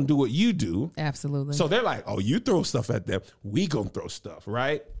fans are going to do what you do. Absolutely. So they're like, oh, you throw stuff at them, we going to throw stuff,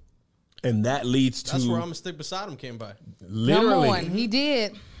 right? And that leads to... That's where I'm going to stick beside him came by. Literally. Come on. He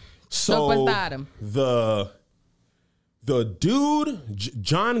did. So Stuck beside him. The dude,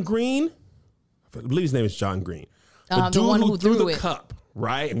 John Green, I believe his name is John Green. The The dude one who who threw threw the it. cup,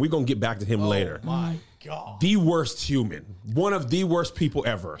 right? And we're going to get back to him later. My God. The worst human. One of the worst people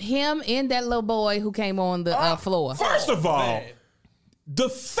ever. Him and that little boy who came on the floor. First of all, man.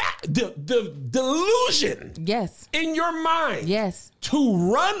 the delusion Yes. in your mind Yes. to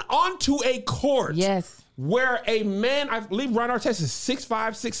run onto a court Yes. where a man, I believe Ron Artest is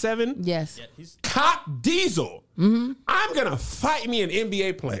 6'5", 6'7". Yes. Cop Diesel. I'm going to fight me an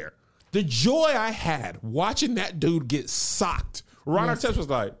NBA player. The joy I had watching that dude get socked. Ron Artest was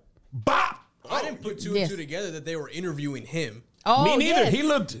like, bop. I didn't put two and two together that they were interviewing him. Oh, Me neither. yes. He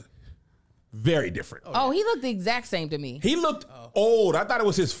looked very different. Oh, he looked the exact same to me. He looked old. I thought it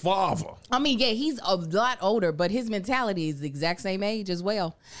was his father. I mean, yeah, he's a lot older, but his mentality is the exact same age as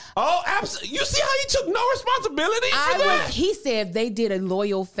well. Oh, absolutely. You see how he took no responsibility for that? He said they did a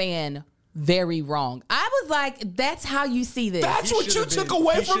loyal fan very wrong. I was like, that's how you see this. That's He what should you have took been-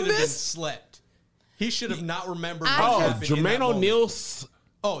 away he from should have been this? slept. He should have not remembered what I Oh, happened in that Jermaine moment. O'Neal's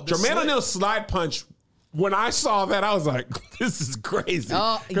Oh, the Jermaine slip. O'Neal's slide punch when I saw that, I was like, this is crazy.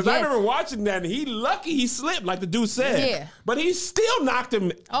 Because I remember watching that, and he slipped, like the dude said. Yeah. But he still knocked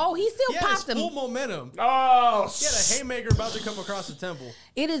him. Oh, he still popped him. Full momentum. Oh. He had a haymaker about to come across the temple.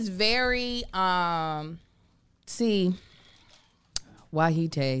 It is very, see,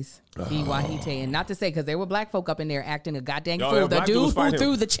 Wahites. Wahite. And not to say, because there were black folk up in there acting a goddamn fool. The dude who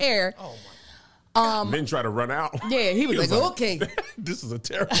threw the chair. Oh, my. Then try to run out. Yeah, he was like, okay. This is a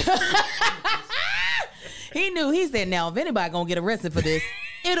terrible. He knew. He said, now, if anybody going to get arrested for this,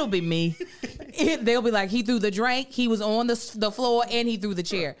 it'll be me. They'll be like, he threw the drink, he was on the floor, and he threw the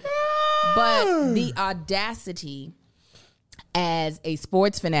chair. But the audacity as a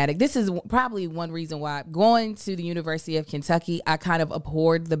sports fanatic, this is probably one reason why going to the University of Kentucky, I kind of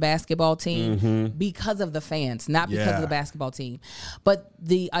abhorred the basketball team because of the fans, not because of the basketball team. But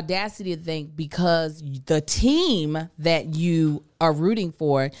the audacity to think because the team that you are rooting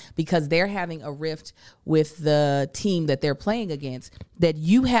for, because they're having a rift with the team that they're playing against, that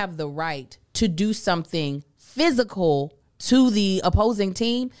you have the right to do something physical to the opposing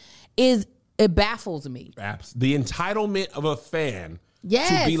team it baffles me. The entitlement of a fan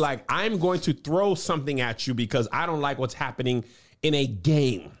Yes. to be like, I'm going to throw something at you because I don't like what's happening in a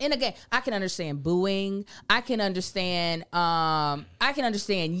game. In a game, I can understand booing. I can understand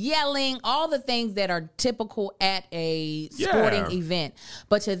yelling, all the things that are typical at a sporting event.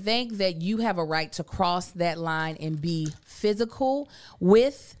 But to think that you have a right to cross that line and be physical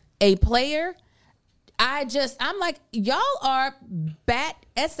with a player, I'm like, y'all are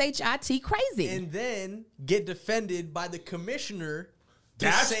SHIT crazy. And then get defended by the commissioner.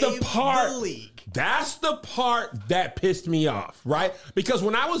 That's the part. That's the part that pissed me off, right? Because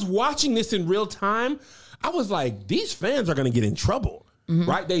when I was watching this in real time, I was like, these fans are going to get in trouble,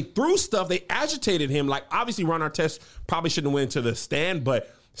 right? They threw stuff. They agitated him. Like, obviously, Ron Artest probably shouldn't have went to the stand,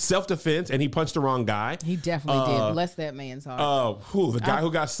 but self-defense, and he punched the wrong guy. He definitely did. Bless that man's heart. The guy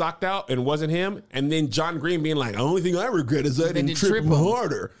who got socked out and wasn't him, and then John Green being like, the only thing I regret is I didn't trip him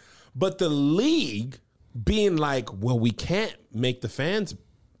harder. But the league being like, well, we can't make the fans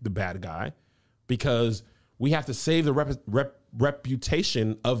the bad guy because we have to save the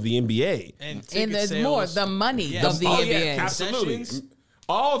reputation of the NBA. And there's sales, more, the money of the NBA. Yeah, absolutely.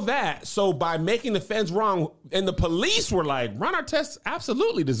 All that. So by making the fans wrong, and the police were like, Ron Artest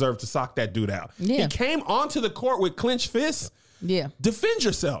absolutely deserved to sock that dude out. Yeah. He came onto the court with clenched fists. Yeah. Defend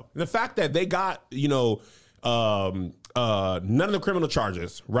yourself. The fact that they got, none of the criminal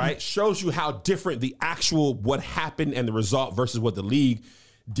charges, right, shows you how different the actual what happened and the result versus what the league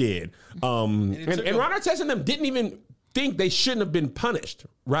did. And Ron Artest and them didn't even think they shouldn't have been punished,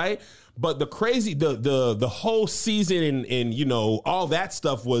 right? But the whole season and all that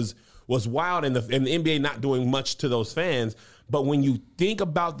stuff was wild, and the NBA not doing much to those fans. But when you think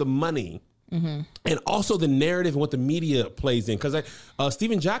about the money and also the narrative and what the media plays in, because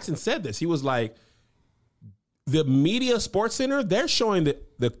Steven Jackson said this, he was like, the media Sports Center, they're showing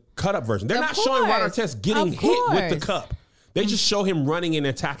the cut up version. They're not showing Ron Artest getting hit with the cup. They just show him running and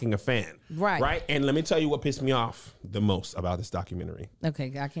attacking a fan. Right. And let me tell you what pissed me off the most about this documentary.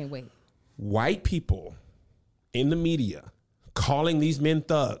 Okay, I can't wait. White people in the media calling these men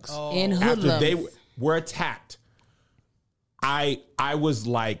thugs In after hoodlums. they were attacked. I was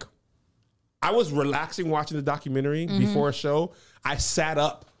like, I was relaxing watching the documentary before a show. I sat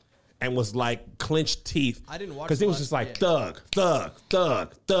up and was like clenched teeth. I didn't watch because it was just like thug, thug,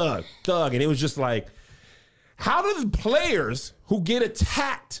 thug, thug, thug, and it was just like, how do the players who get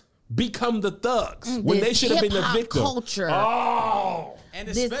attacked become the thugs when they should have been the victim? Culture. Oh, and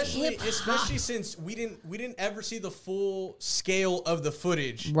especially since we didn't ever see the full scale of the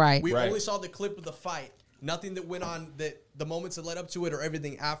footage. Right. We only saw the clip of the fight. Nothing that went on, that the moments that led up to it or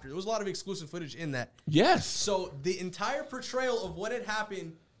everything after. There was a lot of exclusive footage in that. Yes. So the entire portrayal of what had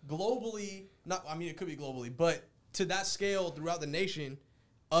happened globally, it could be globally, but to that scale throughout the nation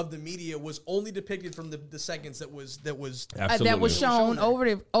of the media was only depicted from the seconds that was shown over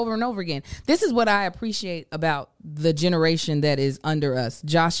and over again. This is what I appreciate about the generation that is under us,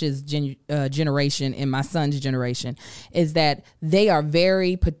 Josh's generation and my son's generation, is that they are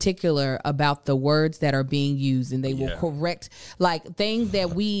very particular about the words that are being used, and they will correct like things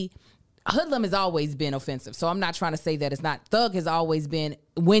that hoodlum has always been offensive. So I'm not trying to say that it's not. Thug has always been,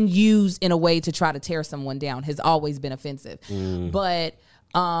 when used in a way to try to tear someone down, has always been offensive. But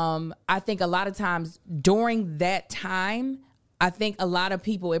I think a lot of times during that time, I think a lot of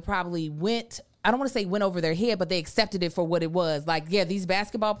people, it probably went I don't want to say went over their head, but they accepted it for what it was. Like, yeah, these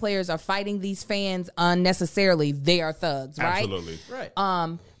basketball players are fighting these fans unnecessarily. They are thugs, right? Absolutely. Right.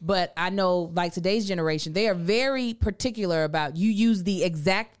 But I know, like today's generation, they are very particular about you use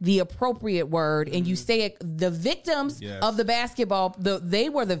the appropriate word, and you say it. The victims of the basketball, they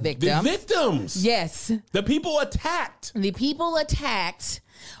were the victims. The victims. Yes. The people attacked. The people attacked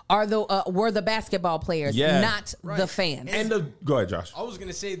were the basketball players, not the fans. Go ahead, Josh. I was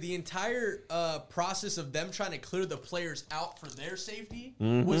gonna say the entire process of them trying to clear the players out for their safety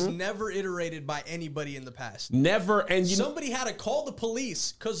was never iterated by anybody in the past. Never. And somebody had to call the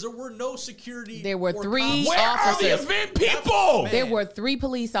police because there were no security. There were 3 Where officers. are the event people? There were 3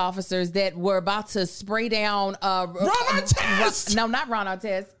 police officers that were about to spray down Ron Artest. No, not Ron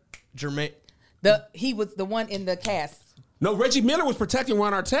Artest. Jermaine. He was the one in the cast. No, Reggie Miller was protecting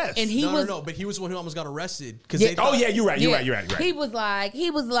Ron Artest. And he was but he was the one who almost got arrested. You're right. You're right. He was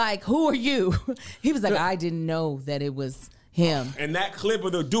like, who are you? He was like, I didn't know that it was him. And that clip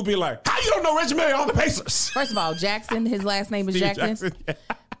of the dude be like, how you don't know Reggie Miller on the Pacers? First of all, Jackson, his last name is Jackson. Yeah.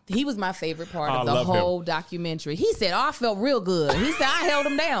 He was my favorite part of the whole documentary. He said, I felt real good. He said, I held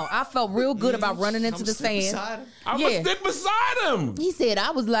him down. I felt real good about running into the sand. I was stick beside him. He said,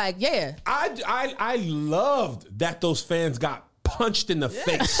 I was like, yeah. I loved that those fans got punched in the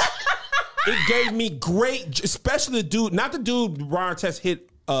face. It gave me great, especially the dude, not the dude Ron Artest hit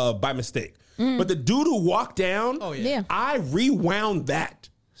by mistake, but the dude who walked down. Oh, yeah. I rewound that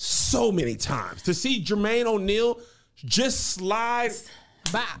so many times to see Jermaine O'Neal just slide.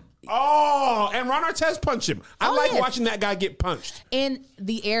 And Ron Artest punch him. I like watching that guy get punched. And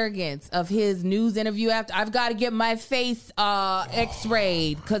the arrogance of his news interview after, I've got to get my face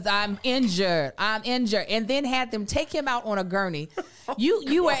x-rayed because I'm injured. And then had them take him out on a gurney.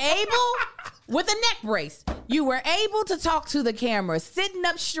 You were able, with a neck brace, you were able to talk to the camera, sitting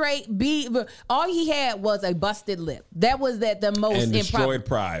up straight. All he had was a busted lip. That was the most and destroyed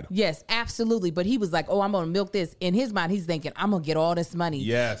pride. Yes, absolutely. But he was like, I'm going to milk this. In his mind, he's thinking, I'm going to get all this money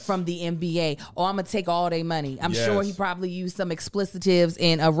from the NBA, or I'm going to take all their money. I'm sure he probably used some explicitives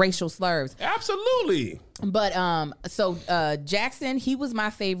and racial slurs. Absolutely. But so Jackson, he was my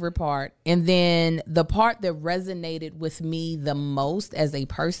favorite part. And then the part that resonated with me the most as a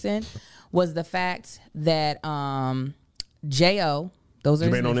person was the fact that J.O., those are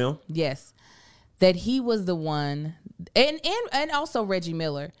Jermaine O'Neal? Yes. That he was the one, and also Reggie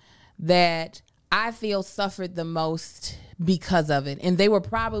Miller, that I feel suffered the most because of it. And they were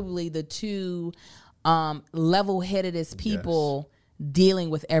probably the 2 level-headedest people dealing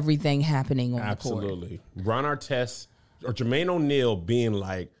with everything happening on the court. Absolutely. Ron Artest or Jermaine O'Neal being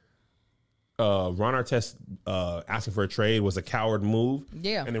like, Ron Artest asking for a trade was a coward move.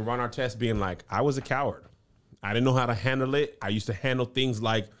 Yeah. And then Ron Artest being like, I was a coward. I didn't know how to handle it. I used to handle things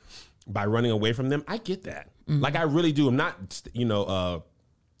like by running away from them. I get that. Like, I really do. I'm not,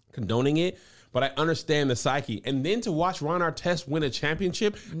 condoning it, but I understand the psyche. And then to watch Ron Artest win a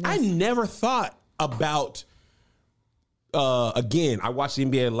championship, I never thought about, again, I watch the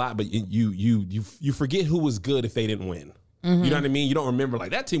NBA a lot, but you forget who was good if they didn't win. You know what I mean? You don't remember, like,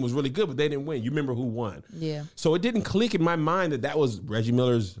 that team was really good, but they didn't win. You remember who won. Yeah. So it didn't click in my mind that was Reggie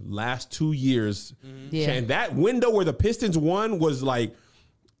Miller's last 2 years. And that window where the Pistons won was like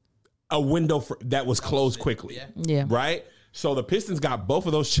a window that was closed quickly. Yeah. Right? So the Pistons got both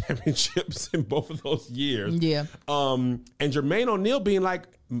of those championships in both of those years. Yeah. And Jermaine O'Neal being like,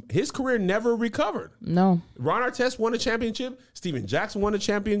 his career never recovered. No. Ron Artest won a championship. Steven Jackson won a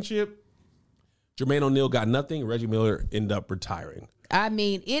championship. Jermaine O'Neal got nothing. Reggie Miller ended up retiring. I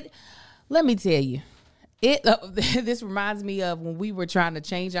mean, let me tell you, this reminds me of when we were trying to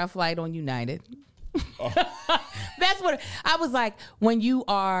change our flight on United. That's what I was like, when you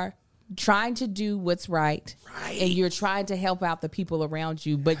are trying to do what's right, and you're trying to help out the people around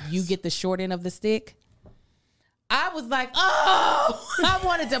you, but you get the short end of the stick. I was like, I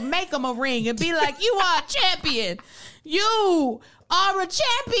wanted to make them a ring and be like, you are a champion. You are a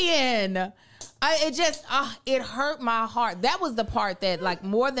champion. It hurt my heart. That was the part that, like,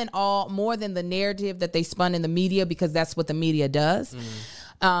 more than the narrative that they spun in the media, because that's what the media does.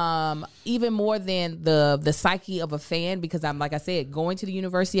 Even more than the psyche of a fan, because like I said, going to the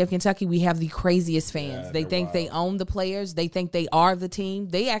University of Kentucky, we have the craziest fans. They think wild. They own the players. They think they are the team.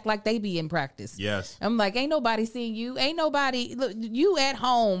 They act like they be in practice. Yes. I'm like, ain't nobody seeing you. Ain't nobody. Look, you at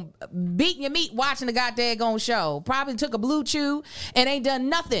home beating your meat watching the goddamn show. Probably took a blue chew and ain't done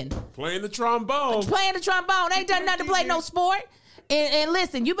nothing. Playing the trombone. Ain't done nothing to play no sport. And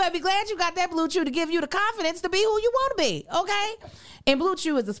listen, you better be glad you got that Blue Chew to give you the confidence to be who you want to be, okay? And Blue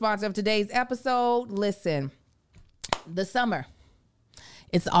Chew is the sponsor of today's episode. Listen, the summer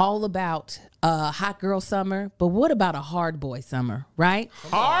It's all about hot girl summer, but what about a hard boy summer, right?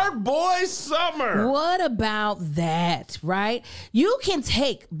 Hard boy summer. What about that, right? You can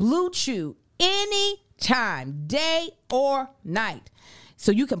take Blue Chew any time, day or night.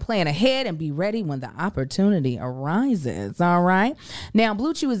 So you can plan ahead and be ready when the opportunity arises, all right? Now,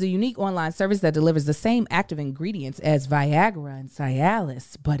 Blue Chew is a unique online service that delivers the same active ingredients as Viagra and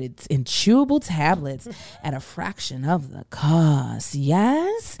Cialis, but it's in chewable tablets at a fraction of the cost,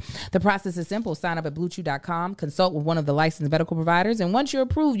 yes? The process is simple. Sign up at BlueChew.com, consult with one of the licensed medical providers, and once you're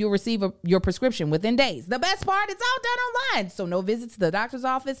approved, you'll receive your prescription within days. The best part, it's all done online, so no visits to the doctor's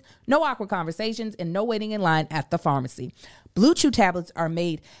office, no awkward conversations, and no waiting in line at the pharmacy. Blue Chew tablets are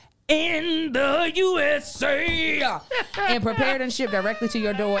made in the USA and prepared and shipped directly to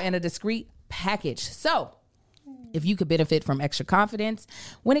your door in a discreet package. So, if you could benefit from extra confidence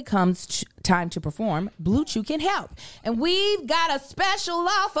when it comes time to perform, Blue Chew can help. And we've got a special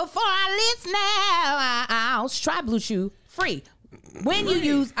offer for our listeners. Try Blue Chew free when you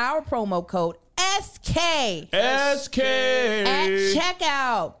use our promo code SK at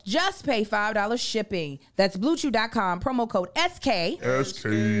checkout. Just pay $5 shipping. That's BlueChew.com, promo code SK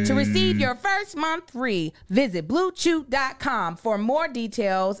to receive your first month free. Visit BlueChew.com for more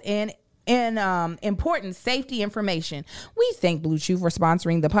details and important safety information. We thank Blue Chew for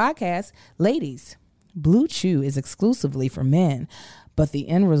sponsoring the podcast. Ladies, Blue Chew is exclusively for men, but the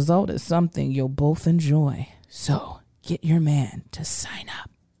end result is something you'll both enjoy. So get your man to sign up.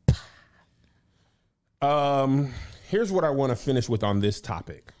 Here's what I want to finish with on this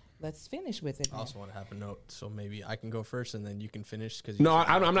topic. Let's finish with it. I also want to have a note, so maybe I can go first and then you can finish. No,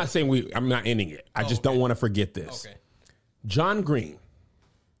 I'm not saying I'm not ending it. I just don't want to forget this. Okay. John Green,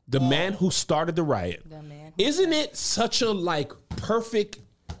 the man who started the riot. Isn't it such a perfect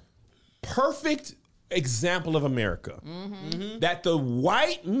example of America? Mm-hmm. That the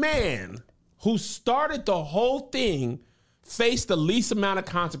white man who started the whole thing faced the least amount of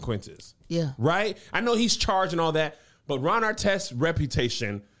consequences. Yeah. Right? I know he's charged and all that, but Ron Artest's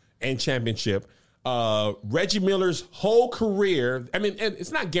reputation and championship, Reggie Miller's whole career, I mean,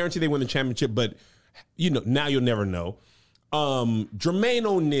 it's not guaranteed they win the championship, but now you'll never know. Jermaine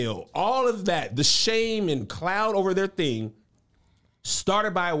O'Neal, all of that, the shame and cloud over their thing,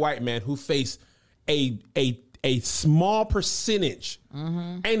 started by a white man who faced a small percentage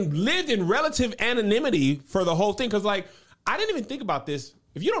and lived in relative anonymity for the whole thing. Because I didn't even think about this.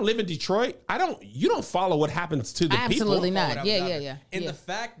 If you don't live in Detroit, you don't follow what happens to the people. Absolutely not. Yeah. And the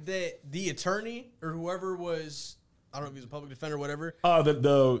fact that the attorney or whoever was, I don't know if he was a public defender or whatever,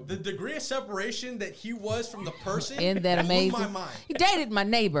 the degree of separation that he was from the person, isn't that amazing? Blew my mind. He dated my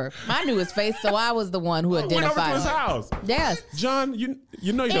neighbor. I knew his face, so I was the one who identified went over to his him. house. Yes. John, you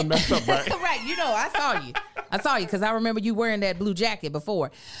know you done messed up, right? Right. I saw you because I remember you wearing that blue jacket before.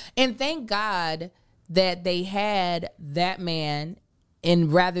 And thank God that they had that man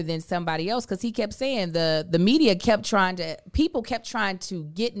and rather than somebody else, because he kept saying the media people kept trying to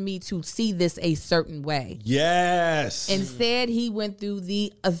get me to see this a certain way. Yes. Instead, he went through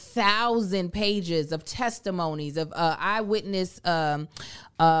 1,000 pages of testimonies of eyewitness. I'll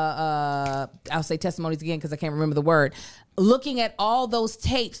say testimonies again because I can't remember the word. Looking at all those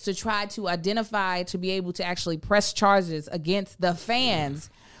tapes to try to identify, to be able to actually press charges against the fans,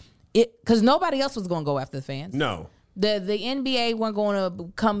 because nobody else was going to go after the fans. No. The NBA weren't going to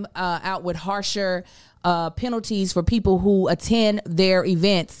come out with harsher penalties for people who attend their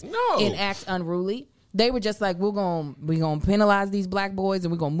events and act unruly. They were just like, we're gonna penalize these black boys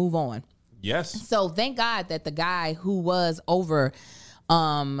and we're gonna move on. Yes. So thank God that the guy who was over,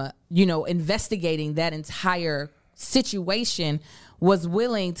 investigating that entire situation was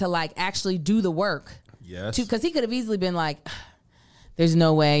willing to actually do the work. Yes. Because he could have easily been like, there's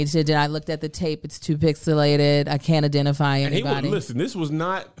no way. I looked at the tape. It's too pixelated. I can't identify anybody. Listen, this was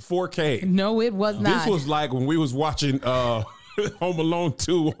not 4K. No, it was not. This was like when we was watching Home Alone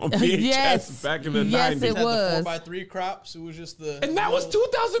 2 on VHS back in the 90s. Yes, it was. The 4x3 crops. It was just And that was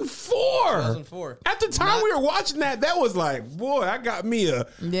 2004. 2004. At the time we were watching that was like, boy, I got me a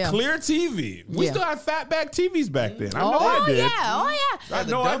clear TV. We still had fatback TVs back then. I know I did. I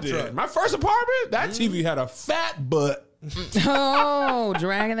know I did. My first apartment, that TV had a fat butt.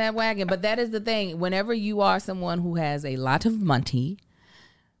 Dragging that wagon. But that is the thing. Whenever you are someone who has a lot of money,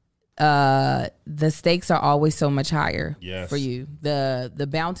 the stakes are always so much higher for you. The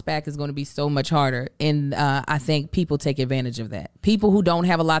bounce back is going to be so much harder. And I think people take advantage of that. People who don't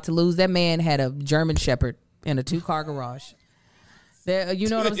have a lot to lose. That man had a German Shepherd in a 2-car garage. You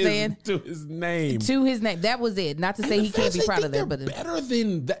know what I'm saying? To his name. That was it. Not to say he can't be proud of that. But better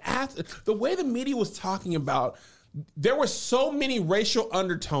than the way the media was talking about there were so many racial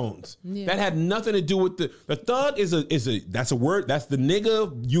undertones that had nothing to do with the thug is that's a word. That's the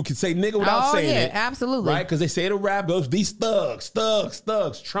nigga. You can say nigga without saying it. Absolutely. Right? Because they say it in rap, these thugs.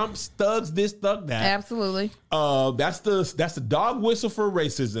 Trump's thugs, this, thug, that. Absolutely. That's the dog whistle for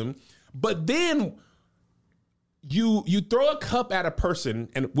racism. But then you throw a cup at a person,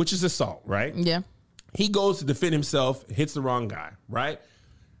 and which is assault, right? Yeah. He goes to defend himself, hits the wrong guy, right?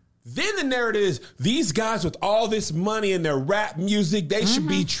 Then the narrative is these guys with all this money and their rap music, they should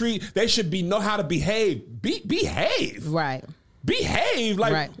be know how to behave. Behave. Right. Behave.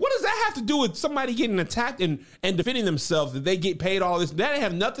 Like, right. What does that have to do with somebody getting attacked and defending themselves, that they get paid all this? That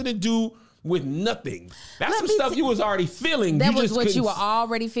have nothing to do with nothing. That's some stuff you was already feeling. That was what you were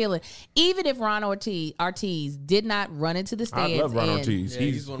already feeling. Even if Ron Ortiz did not run into the stands. I love Ron Ortiz. Yeah,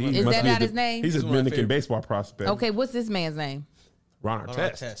 Is that not his name? He's a Dominican baseball prospect. Okay, what's this man's name? Ron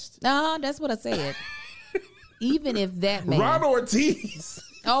Ortiz. No, that's what I said. Even if that man. Ron Ortiz.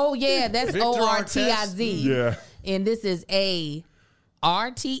 Oh, yeah, that's Ortiz. Yeah. And this is Artest.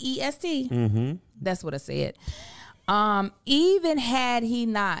 Mm-hmm. That's what I said. Even had he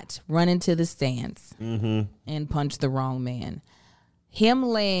not run into the stands and punched the wrong man, him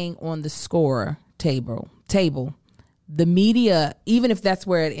laying on the score table, the media, even if that's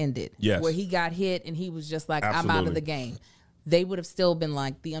where it ended, where he got hit and he was just like, I'm out of the game, they would have still been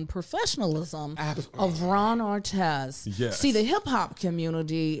like the unprofessionalism of Ron Artest. Yes. See, the hip hop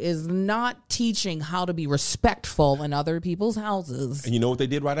community is not teaching how to be respectful in other people's houses. And you know what they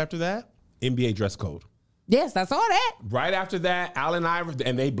did right after that? NBA dress code. Yes, I saw that. Right after that, Allen Iverson,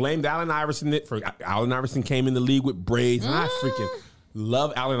 and they blamed Allen Iverson for Allen Iverson came in the league with braids, and I freaking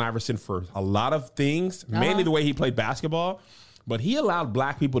love Allen Iverson for a lot of things, mainly the way he played basketball, but he allowed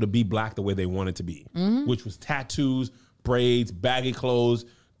black people to be black the way they wanted to be, which was tattoos, braids, baggy clothes,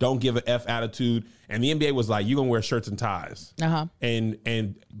 don't give a F attitude, and the NBA was like, you're gonna wear shirts and ties,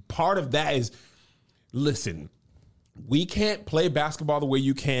 and part of that is, listen, we can't play basketball the way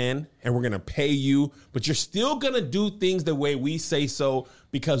you can, and we're going to pay you, but you're still going to do things the way we say so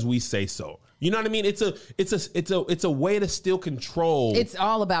because we say so. You know what I mean? It's a way to still control. It's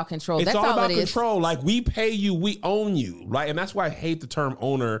all about control. It's that's all about it control. Like, we pay you, we own you, right? And that's why I hate the term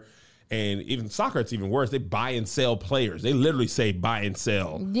owner. And even soccer, it's even worse. They buy and sell players. They literally say buy and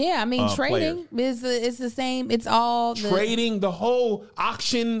sell. Yeah, I mean, trading is the same. It's all trading. The whole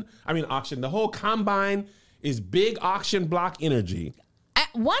the whole combine is big auction block energy.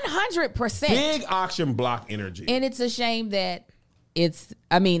 At 100%. Big auction block energy. And it's a shame that it's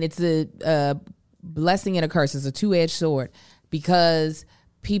a blessing and a curse. It's a two-edged sword because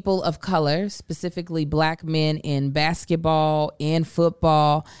people of color, specifically black men in basketball and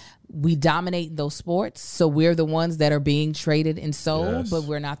football, we dominate those sports. So we're the ones that are being traded and sold, but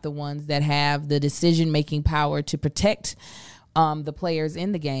we're not the ones that have the decision-making power to protect the players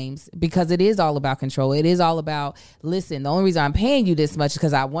in the games, because it is all about control. It is all about, listen, the only reason I'm paying you this much is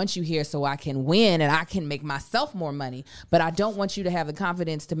because I want you here so I can win and I can make myself more money, but I don't want you to have the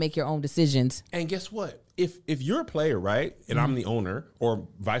confidence to make your own decisions. And guess what? If you're a player, right, and I'm the owner, or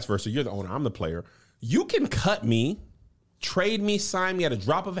vice versa, you're the owner, I'm the player, you can cut me, trade me, sign me at a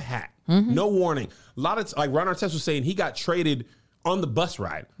drop of a hat. No warning. A lot of like Ron Artest was saying, he got traded on the bus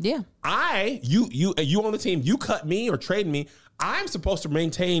ride. Yeah. You on the team, you cut me or trade me, I'm supposed to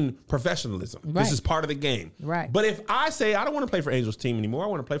maintain professionalism. Right. This is part of the game. Right. But if I say, I don't want to play for Angel's team anymore, I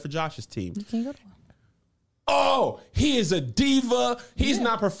want to play for Josh's team. You can't go to one. Oh, he is a diva. He's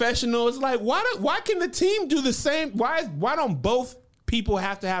not professional. It's like, why can the team do the same? Why don't both people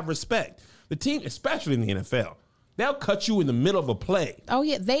have to have respect? The team, especially in the NFL, they'll cut you in the middle of a play. Oh,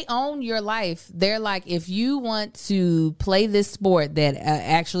 yeah. They own your life. They're like, if you want to play this sport that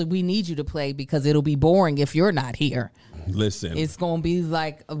actually we need you to play because it'll be boring if you're not here. Listen. It's going to be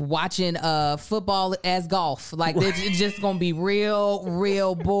like watching football as golf. Like, it's just going to be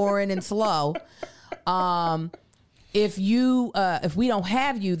real boring and slow. If we don't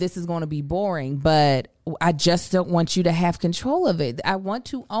have you, this is going to be boring, but I just don't want you to have control of it. I want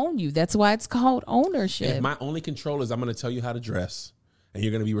to own you. That's why it's called ownership. If my only control is I'm going to tell you how to dress and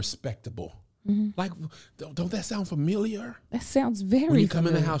you're going to be respectable. Like, don't that sound familiar? That sounds very When you come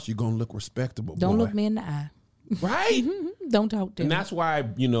familiar. in the house, you're going to look respectable. Don't boy. look me in the eye. Right? Don't talk to me. And that's why,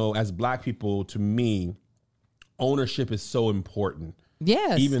 as black people, to me, ownership is so important.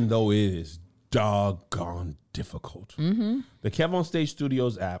 Yes. Even though it is doggone difficult. The Kev on Stage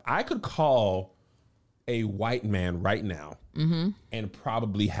Studios app, I could call a white man right now and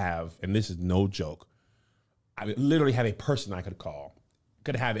probably have, and this is no joke, I would literally have a person I could call,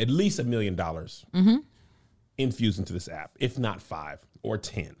 could have at least $1 million infused into this app, if not 5 or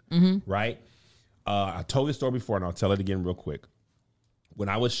 10, right? I told this story before, and I'll tell it again real quick. When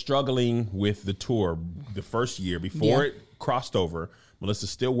I was struggling with the tour the first year before it crossed over, Melissa's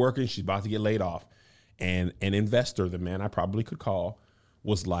still working. She's about to get laid off. And an investor, the man I probably could call,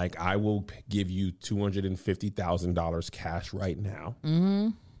 was like, I will give you $250,000 cash right now. Mm-hmm.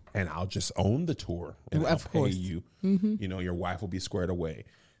 And I'll just own the tour. And I'll pay you. Mm-hmm. You know, your wife will be squared away.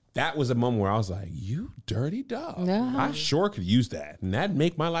 That was a moment where I was like, you dirty dog. I sure could use that. And that'd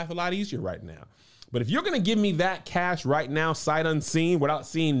make my life a lot easier right now. But if you're going to give me that cash right now, sight unseen, without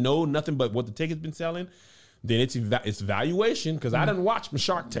seeing nothing but what the ticket's been selling, then it's valuation, because I didn't watch my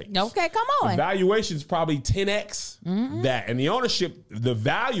Shark Tank. Okay, come on. The valuation is probably 10x that. And the ownership, the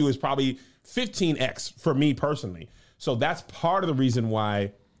value is probably 15x for me personally. So that's part of the reason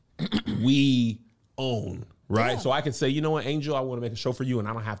why we own, right? Yeah. So I can say, you know what, Angel, I want to make a show for you, and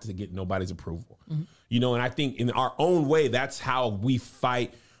I don't have to get nobody's approval. Mm-hmm. You know, and I think in our own way, that's how we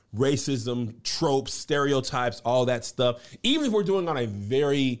fight racism, tropes, stereotypes, all that stuff. Even if we're doing on a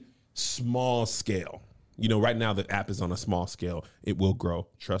very small scale. You know, right now the app is on a small scale. It will grow.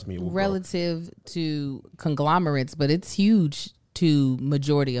 Trust me, it will relative grow. To conglomerates, but it's huge to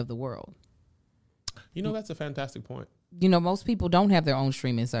majority of the world. You know, that's a fantastic point. You know, most people don't have their own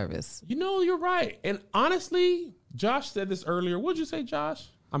streaming service. You know, you're right. And honestly, Josh said this earlier. What'd you say, Josh?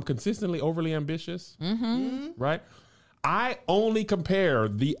 I'm consistently overly ambitious. Mm-hmm. Right? I only compare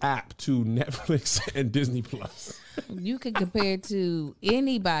the app to Netflix and Disney Plus. You can compare it to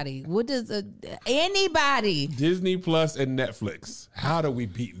anybody. What does anybody? Disney Plus and Netflix. How do we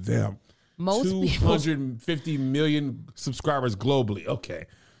beat them? Most 250 million subscribers globally. Okay.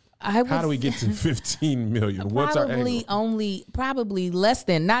 How do we get to 15 million? What's our angle? Probably less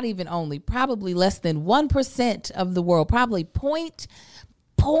than 1% of the world. Probably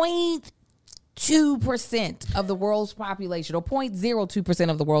 0.2% of the world's population, or 0.02%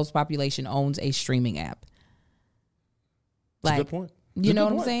 of the world's population owns a streaming app. That's a good point. You know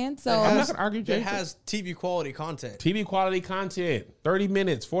what I'm saying? So I'm not gonna argue. It has TV quality content. 30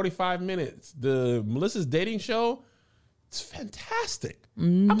 minutes, 45 minutes. The Melissa's dating show, it's fantastic.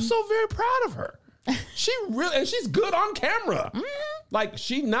 I'm so very proud of her. And she's good on camera. Like,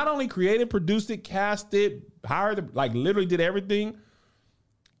 she not only created, produced it, cast it, hired, like literally did everything.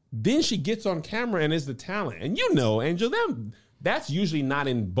 Then she gets on camera and is the talent. And you know, Angel, that's usually not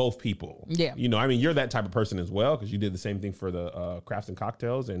in both people. Yeah. You know, I mean, you're that type of person as well, because you did the same thing for the Crafts and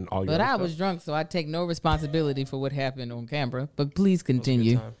Cocktails and all your But I stuff. was drunk, so I take no responsibility for what happened on camera. But please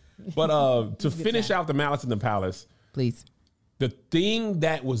continue. But to finish out the Malice in the Palace, please. The thing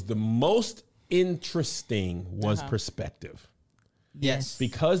that was the most interesting was perspective. Yes.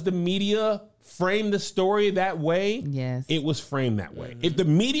 Because the media framed the story that way, yes, it was framed that way. If the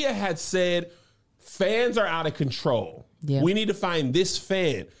media had said, fans are out of control, we need to find this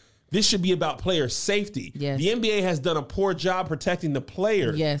fan, this should be about player safety. Yes. The NBA has done a poor job protecting the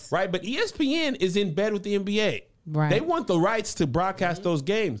players. Yes. Right? But ESPN is in bed with the NBA. Right. They want the rights to broadcast those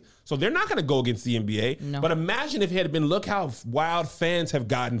games. So they're not going to go against the NBA. No. But imagine if it had been, look how wild fans have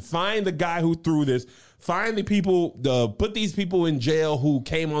gotten. Find the guy who threw this. Find the people, put these people in jail who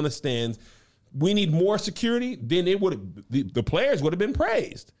came on the stands. We need more security. Then it would the players would have been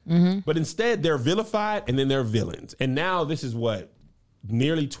praised. Mm-hmm. But instead, they're vilified and then they're villains. And now this is what,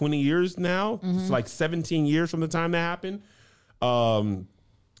 nearly 20 years now? Mm-hmm. It's like 17 years from the time that happened. And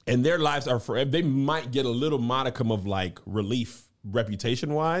their lives are forever. They might get a little modicum of like relief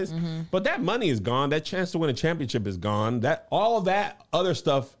reputation wise, but that money is gone. That chance to win a championship is gone. That all of that other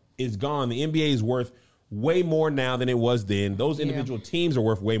stuff is gone. The NBA is worth way more now than it was then. Those individual teams are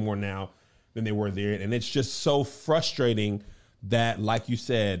worth way more now than they were then. And it's just so frustrating that, like you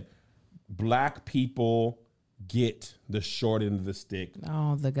said, black people get the short end of the stick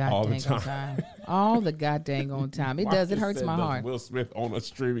all the goddamn time. All the goddamn on time. It does. It hurts my heart. Will Smith on a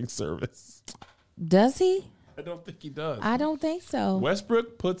streaming service? Does he? I don't think he does. I don't think so.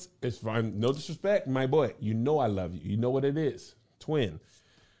 Westbrook puts, it's fine. No disrespect, my boy. You know I love you. You know what it is. Twin.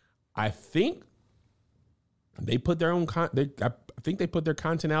 I think they put their own I think they put their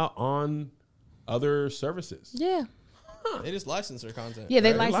content out on other services. Yeah. They just license their content. Yeah,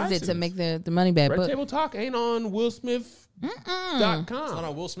 they license it to make the money back. Red Table Talk ain't on WillSmith.com. It's not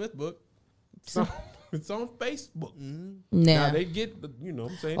on Will Smith book. It's on Facebook. Now they get, you know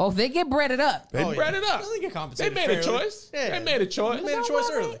what I'm saying? Oh, they get breaded up. They bread it up. They get compensated. They made a choice. Yeah. They made a choice. They made a choice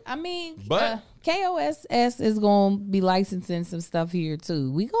early. I mean, But KOSS is going to be licensing some stuff here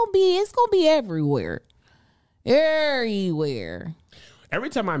too. It's going to be everywhere. Everywhere. Every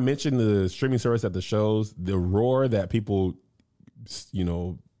time I mention the streaming service at the shows, the roar that people, you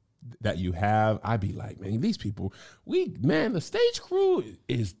know, that you have, I'd be like, man, these people, the stage crew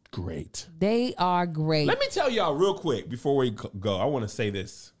is great. They are great. Let me tell y'all real quick before we go. I want to say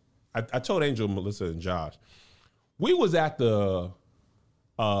this. I told Angel, Melissa, and Josh, we was at the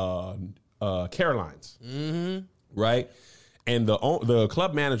Carolines, right? And the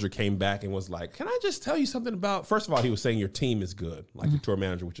club manager came back and was like, "Can I just tell you something about?" First of all, he was saying your team is good, like the tour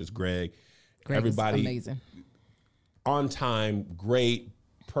manager, which is Greg. Everybody is amazing, on time, great,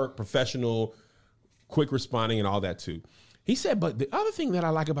 professional, quick responding, and all that too. He said, but the other thing that I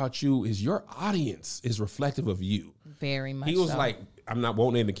like about you is your audience is reflective of you. Very much. He was so. like,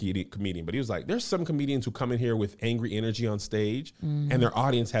 won't name the comedian, but he was like, there's some comedians who come in here with angry energy on stage, and their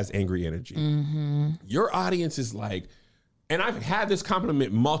audience has angry energy. Your audience is like, and I've had this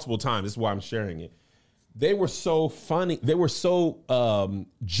compliment multiple times. This is why I'm sharing it. They were so funny. They were so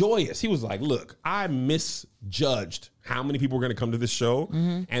joyous. He was like, look, I misjudged how many people were going to come to this show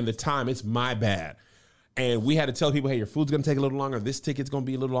and the time. It's my bad. And we had to tell people, hey, your food's going to take a little longer. This ticket's going to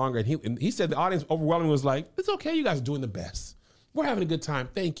be a little longer. And he said the audience overwhelmingly was like, it's okay. You guys are doing the best. We're having a good time.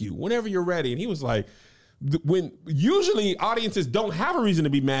 Thank you. Whenever you're ready. And he was like, when usually audiences don't have a reason to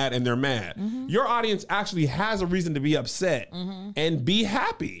be mad and they're mad. Your audience actually has a reason to be upset and be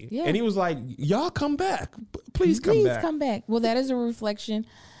happy. Yeah. And he was like, y'all come back. Please come back. Please come back. Well, that is a reflection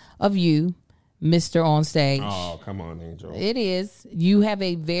of you, Mr. On Stage. Oh, come on, Angel. It is. You have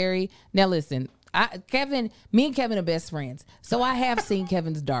now listen, me and Kevin are best friends. So I have seen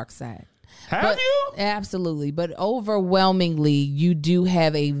Kevin's dark side. Have you? Absolutely. But overwhelmingly, you do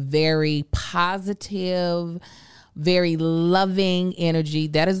have a very positive, very loving energy.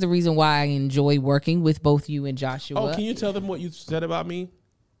 That is the reason why I enjoy working with both you and Joshua. Oh, can you tell them what you said about me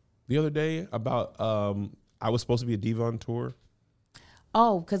the other day about I was supposed to be a diva on tour?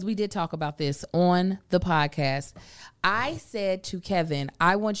 Oh, because we did talk about this on the podcast. I said to Kevin,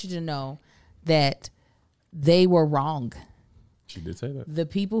 I want you to know that they were wrong. She did say that. The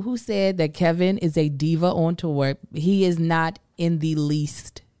people who said that Kevin is a diva on tour, he is not in the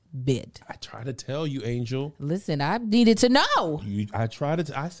least bit. I try to tell you, Angel. Listen, I needed to know. I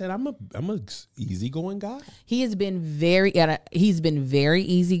said I'm a easygoing guy. He has been very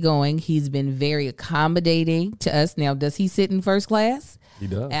easygoing. He's been very accommodating to us. Now, does he sit in first class? He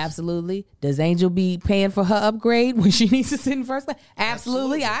does. Absolutely. Does Angel be paying for her upgrade when she needs to sit in first class?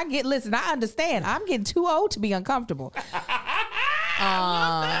 Absolutely. I understand. I'm getting too old to be uncomfortable.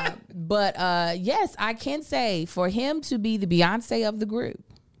 But yes, I can say for him to be the Beyonce of the group,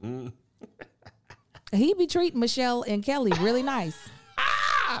 he be treating Michelle and Kelly really nice.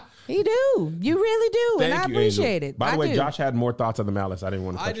 He do. You really do. Thank and I you, appreciate Angel. it. By the way, do. Josh had more thoughts on the Malice. I didn't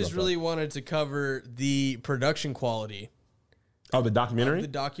want to I just really wanted to cover the production quality. Oh, the documentary? The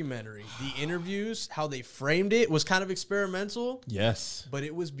documentary. The interviews, how they framed it was kind of experimental. Yes. But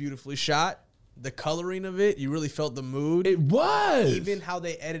it was beautifully shot. The coloring of it, you really felt the mood. It was. Even how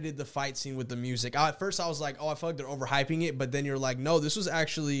they edited the fight scene with the music. At first, I was like, oh, I feel like they're overhyping it. But then you're like, no, this was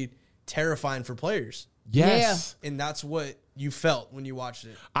actually terrifying for players. Yes. Yeah. And that's what you felt when you watched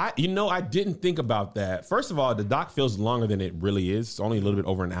it. I didn't think about that. First of all, the doc feels longer than it really is. It's only a little bit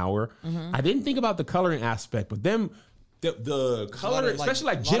over an hour. I didn't think about the coloring aspect, but then the color, especially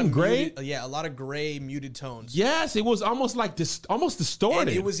like Jim Gray. A lot of gray muted tones. Yes, it was almost like this, almost distorted.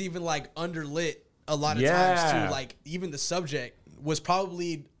 And it was even like underlit a lot of times too. Like even the subject was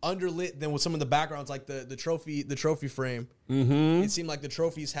probably underlit than with some of the backgrounds, like the trophy frame. It seemed like the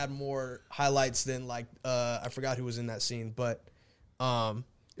trophies had more highlights than like I forgot who was in that scene, but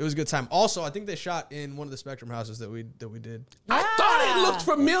it was a good time. Also, I think they shot in one of the Spectrum houses that we did. I thought it looked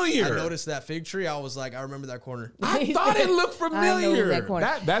familiar. I noticed that fig tree. I was like, I remember that corner. I thought it looked familiar.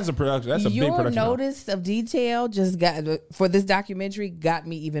 That's a production. That's a big production. Your notice of detail just got for this documentary got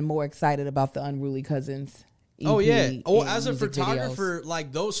me even more excited about the Unruly Cousins. EP oh yeah. Oh, as a music photographer, videos.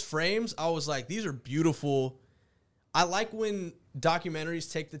 like those frames, I was like, these are beautiful. I like when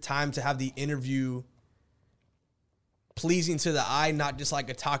documentaries take the time to have the interview pleasing to the eye, not just like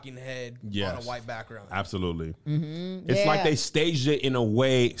a talking head on a white background. Absolutely. It's like they staged it in a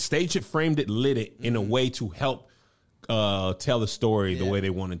way, framed it, lit it in a way to help tell the story the way they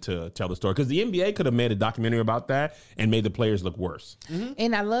wanted to tell the story. Because the NBA could have made a documentary about that and made the players look worse.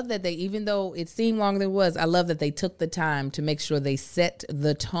 And I love that they, even though it seemed longer than it was, I love that they took the time to make sure they set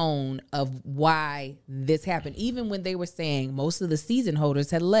the tone of why this happened. Even when they were saying most of the season holders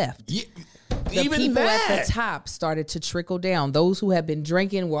had left. Yeah. The Even people that. at the top started to trickle down. Those who had been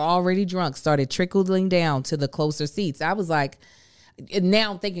drinking were already drunk, started trickling down to the closer seats. I was like,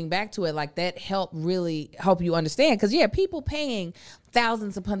 now thinking back to it, like that helped really help you understand. Because, people paying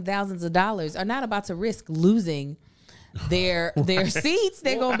thousands upon thousands of dollars are not about to risk losing their seats,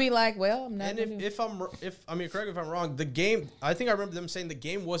 they're gonna be like, well, I'm not. And if correct me if I'm wrong, the game. I think I remember them saying the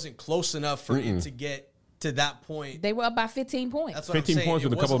game wasn't close enough for it to get to that point. They were up by 15 points. That's what 15 I'm saying. points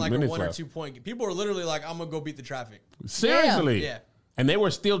with it a couple wasn't of like minutes a 1 or left. 2 point. People were literally like, I'm gonna go beat the traffic. Seriously. Yeah. And they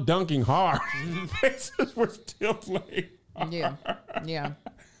were still dunking hard. Pacers were still playing hard. Yeah.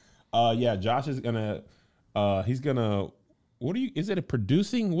 Yeah, Josh is gonna he's gonna is it a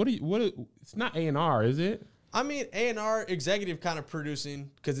producing? It's not A&R, is it? I mean, A&R executive kind of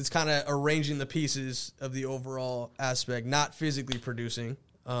producing because it's kind of arranging the pieces of the overall aspect, not physically producing.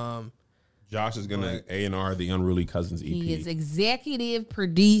 Josh is gonna A&R the Unruly Cousins EP. He is executive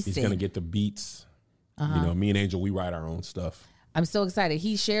producing. He's gonna get the beats. You know, me and Angel, we write our own stuff. I'm so excited.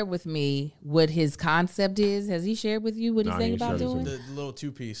 He shared with me what his concept is. Has he shared with you what he's thinking about doing? The little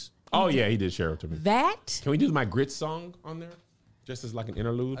 2-piece. Oh yeah, he did share it to me. That? Can we do my Grit song on there, just as like an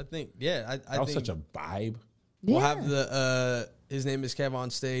interlude? I think, yeah. I That was think such a vibe. we'll have the his name is Kev on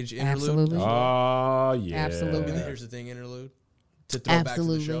stage interlude. Absolutely. Oh yeah, Absolutely. Here's the thing interlude to throw back to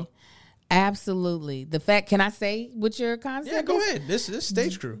the show. Absolutely. The fact, can I say what your concept Yeah, go is? ahead. This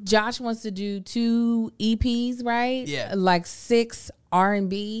stage crew. Josh wants to do 2 EPs, right? Yeah. Like 6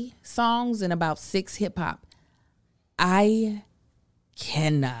 R&B songs and about 6 hip hop. I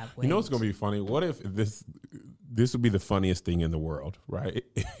cannot wait. You know what's gonna be funny? What if this would be the funniest thing in the world, right?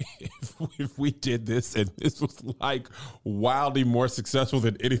 if we did this and this was like wildly more successful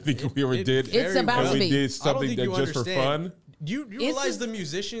than anything we ever did. It's about to we be. did something that you just for understand. fun. Do you realize the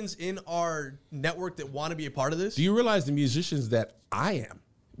musicians in our network that want to be a part of this? Do you realize the musicians that I am?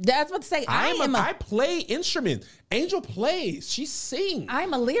 That's what to say. I play instruments. Angel plays. She sings.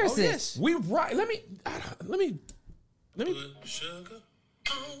 I'm a lyricist. Oh, yes. We write. Let me.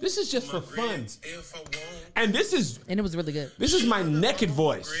 This is just for fun, and And it was really good. this is my naked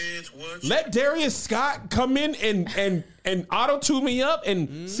voice. Let Darius Scott come in and auto tune me up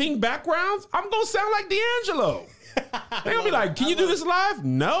and sing backgrounds. I'm gonna sound like D'Angelo. They're gonna be like, "Can you do this live?"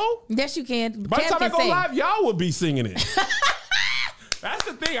 No. Yes, you can. By the Kev time I can go sing. live, y'all will be singing it. That's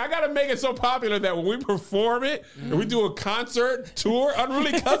the thing. I got to make it so popular that when we perform it and we do a concert tour,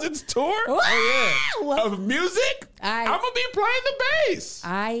 Unruly Cousins tour of music, I'm going to be playing the bass.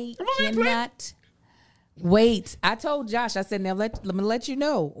 I cannot wait. I told Josh, I said, now let me let you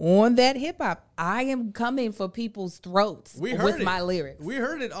know, on that hip hop, I am coming for people's throats with my lyrics. We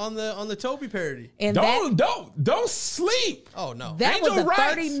heard it on the Toby parody. And Don't sleep. Oh no, that Angel was a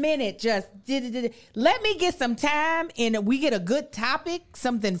writes. 30-minute just did. Let me get some time and we get a good topic,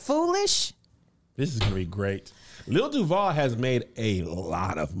 something foolish. This is going to be great. Lil Duval has made a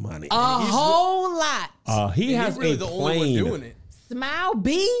lot of money. A whole lot. He has really a the only one plane. doing it. Smile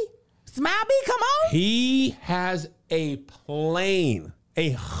B, come on. He has a plane,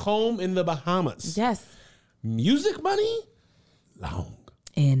 a home in the Bahamas. Yes. Music money, long.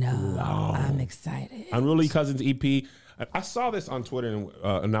 And I'm excited. Unruly Cousins EP. I saw this on Twitter,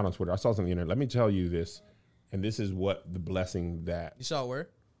 and not on Twitter. I saw this on the internet. Let me tell you this, and this is what the blessing that You saw where?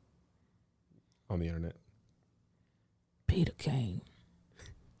 on the internet. Peter Kane.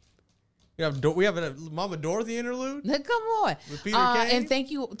 We have a Mama Dorothy interlude. Come on. With Peter Kane? And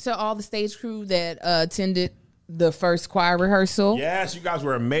thank you to all the stage crew that attended the first choir rehearsal. Yes, you guys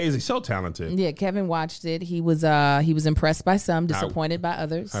were amazing, so talented. Yeah, Kevin watched it. He was impressed by some, disappointed by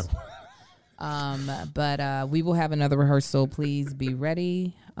others. But we will have another rehearsal. Please be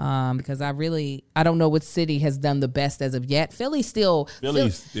ready. Because I don't know what city has done the best as of yet. Philly's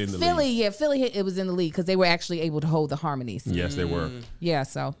in the league. Yeah, Philly, it was in the league because they were actually able to hold the harmonies. Yes, they were. Yeah,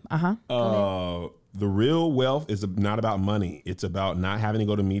 so, The real wealth is not about money. It's about not having to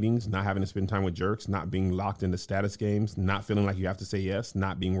go to meetings, not having to spend time with jerks, not being locked into status games, not feeling like you have to say yes,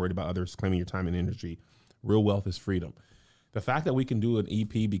 not being worried about others claiming your time and energy. Real wealth is freedom. The fact that we can do an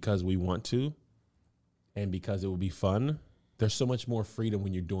EP because we want to and because it will be fun, there's so much more freedom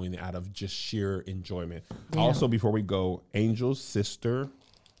when you're doing it out of just sheer enjoyment. Yeah. Also, before we go, Angel's sister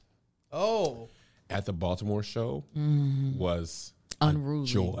at the Baltimore show was unruly.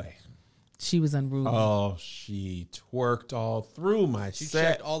 Joy. She was unruly. Oh, she twerked all through my She set.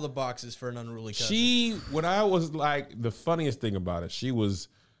 checked all the boxes for an unruly cousin. When I was like, the funniest thing about it, she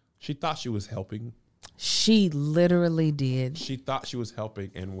thought she was helping. She literally did. She thought she was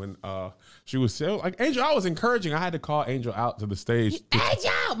helping, and when she was so like Angel, I was encouraging. I had to call Angel out to the stage.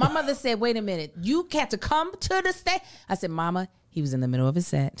 Angel, my mother said, "Wait a minute, you had to come to the stage." I said, "Mama, he was in the middle of his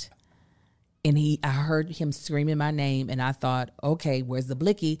set, and I heard him screaming my name, and I thought, okay, where's the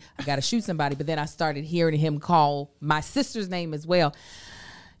blicky? I got to shoot somebody." But then I started hearing him call my sister's name as well.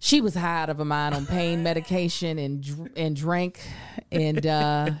 She was high out of her mind on pain medication and drank. And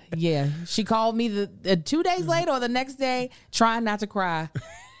yeah, she called me the 2 days later or the next day, trying not to cry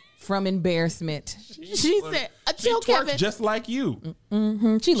from embarrassment. She said, She "Tell twerks Kevin." just like you. She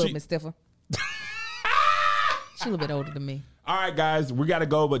a little bit stiffer. She a little bit older than me. All right, guys, we got to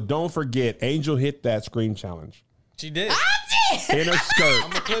go, but don't forget, Angel hit that scream challenge. She did. I did. In her skirt. I'm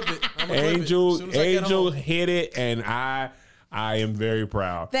gonna clip it. Angel hit it, and I am very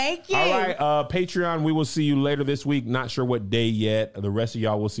proud. Thank you. All right, Patreon, we will see you later this week. Not sure what day yet. The rest of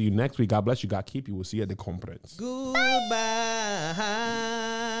y'all will see you next week. God bless you. God keep you. We'll see you at the conference. Goodbye.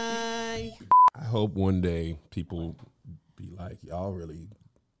 I hope one day people be like, y'all really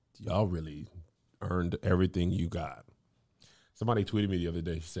earned everything you got. Somebody tweeted me the other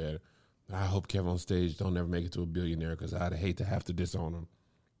day. She said, I hope Kevin on stage don't ever make it to a billionaire because I'd hate to have to disown him.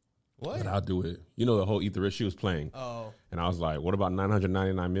 What? But I'll do it. You know, the whole Eat the Rich she was playing. Oh. And I was like, what about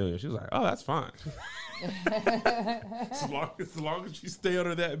 999 million? She was like, oh, that's fine. as long as you stay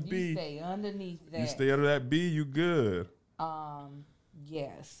under that B. You stay underneath that. You stay under that B, you good.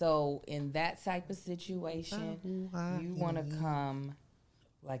 Yeah, so in that type of situation, you want to come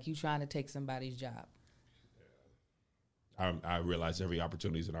like you trying to take somebody's job. I realize every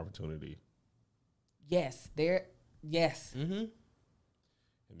opportunity is an opportunity. Yes. Mm-hmm. And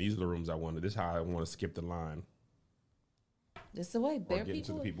these are the rooms I wanted. This is how I want to skip the line. This is the way. Or getting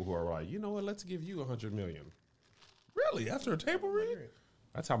to the people who are like, you know what, let's give you 100 million. Really? After a table read?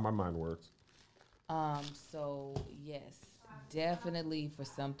 That's how my mind works. So yes, definitely for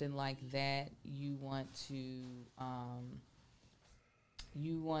something like that, you want to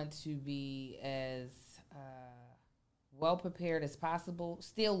be as well prepared as possible.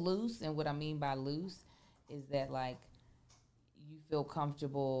 Still loose, and what I mean by loose is that like you feel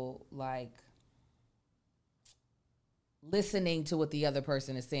comfortable like listening to what the other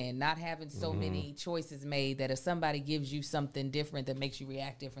person is saying, not having so many choices made that if somebody gives you something different that makes you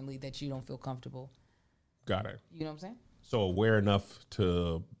react differently, that you don't feel comfortable. Got it. You know what I'm saying? So aware enough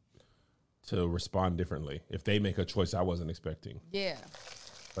to respond differently if they make a choice I wasn't expecting. Yeah.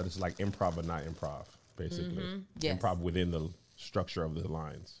 But it's like improv but not improv, basically. Yes. Improv within the structure of the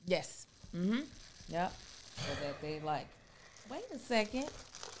lines. Yes. Yep. So that they like, wait a second.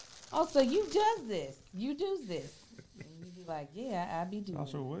 Oh, so you does this. You do this. And you be like, yeah, I be doing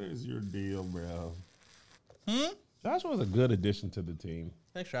Joshua, it. what is your deal, bro? Joshua's a good addition to the team.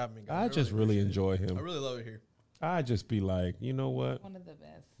 Thanks for having me, guys. I just really enjoy him. I really love it here. I just be like, you know what? One of the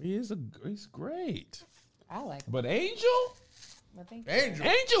best. He's great. I like him. But Angel? I think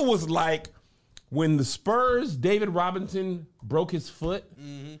Angel was like when the Spurs, David Robinson broke his foot,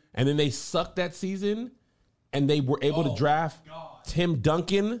 and then they sucked that season, and they were able to draft Tim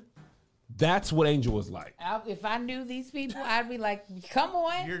Duncan. That's what Angel was like. if I knew these people, I'd be like, come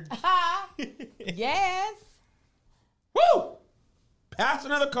on. Yes. Woo! Pass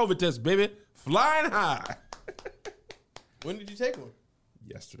another COVID test, baby. Flying high. When did you take one?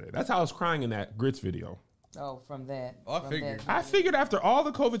 Yesterday. That's how I was crying in that Grits video. Oh, from that. Oh, I from figured. that. I figured after all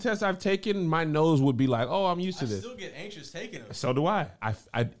the COVID tests I've taken, my nose would be like, oh, I'm used to I this. still get anxious taking them. So do I.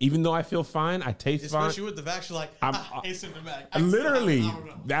 I even though I feel fine, I taste Especially fine. with the vax, you're like, asymptomatic.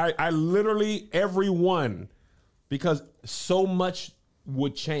 I literally everyone, because so much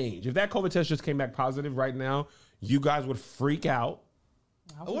would change. If that COVID test just came back positive right now, you guys would freak out.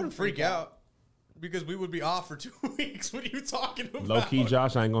 I wouldn't freak out because we would be off for 2 weeks. What are you talking about? Low key,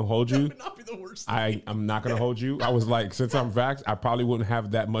 Josh, I ain't gonna hold That you. would not be the worst. I'm not gonna hold you. I was like, since I'm vaxxed, I probably wouldn't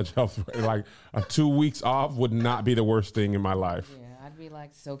have that much health. Like a 2 weeks off would not be the worst thing in my life. Yeah, I'd be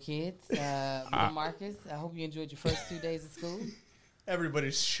like, so kids, Marcus, I hope you enjoyed your first 2 days of school.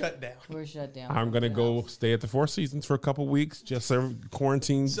 Everybody's shut down. We're shut down. I'm gonna go stay at the Four Seasons for a couple weeks, just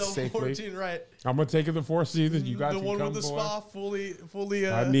quarantine safely. Self-quarantine, right. I'm gonna take it to the Four Seasons. You guys The can one come, with the boy. spa fully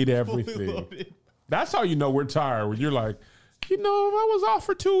I need fully everything. loaded. That's how you know we're tired. When you're like, you know, if I was off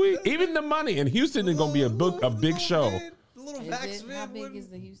for 2 weeks, even the money. And Houston is gonna be a big show. Little How big is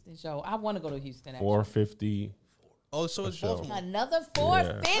the Houston show? I want to go to Houston. Actually. 450. Oh, so it's show. Baltimore. Another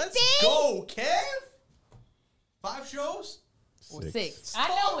 450. Let's go, Kev. 5 shows? Or 6. I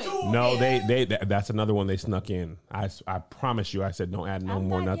know it. No, that's another one they snuck in. I promise you, I said don't add no I'm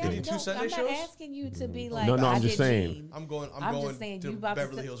more not- nothing. yeah, Two Sunday I'm shows? not asking you to be like. No, I'm I just did saying. Gene. I'm going just saying, to you about to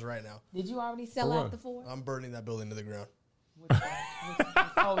Beverly say- Hills right now. Did you already sell For out what? the 4? I'm burning that building to the ground.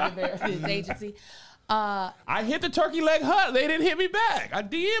 His agency. I hit the Turkey Leg Hut. They didn't hit me back. I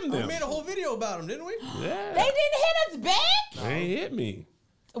DM'd We them. made a whole video about him, didn't we? Yeah. They didn't hit us back. They hit me.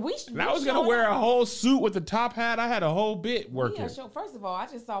 We And I was gonna wear a whole suit with the top hat. I had a whole bit working. Yeah, so first of all, I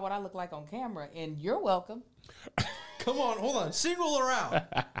just saw what I look like on camera, and you're welcome. Come on, hold on. Single her out.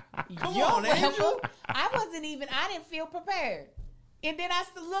 Come on, Angel. I didn't feel prepared. And then I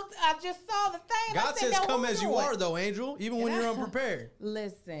just saw the thing. God says come as you are, though, Angel, even when you're unprepared.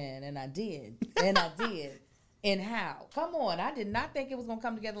 Listen, and I did. And I did. And how? Come on. I did not think it was going to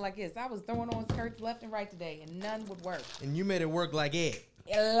come together like this. I was throwing on skirts left and right today, and none would work. And you made it work like it.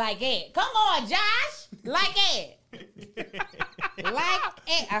 Like it. Come on, Josh. Like it. Like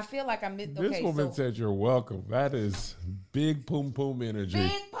it. I feel like I'm... This woman said you're welcome. That is big pum pum energy.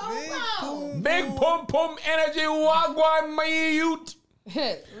 Big pum pum. Big pum pum energy. Wagwan mayute.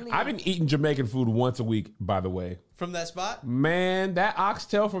 I've been eating Jamaican food once a week, by the way. From that spot? Man, that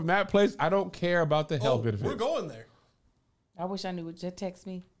oxtail from that place, I don't care about the health benefits. We're going there. I wish I knew what. Just text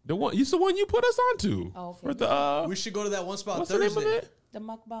me. It's the one you put us onto. Oh, for the, we should go to that one spot what's Thursday. The name of it? The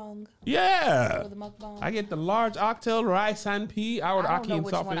mukbang. Yeah. The mukbang. I get the large oxtail, rice and pea. I don't know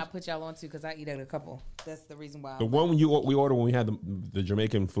which one I put y'all onto because I eat at a couple. That's the reason why. The one we ordered when we had the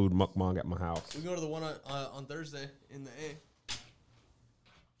Jamaican food mukbang at my house. We go to the one on Thursday in the A.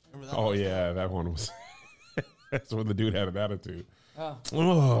 Remember that Oh, one? yeah. That one was... That's when the dude had an attitude.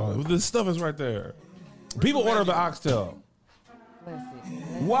 Oh, this stuff is right there. People order the oxtail. Let's see.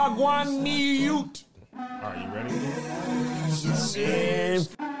 Wagwan mute. Are you ready?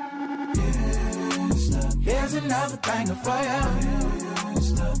 Here's another banger for you.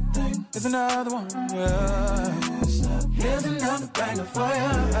 Here's another one. Here's another banger for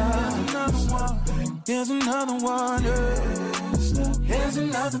you. Here's another one. Here's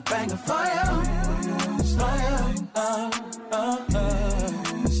another banger for you.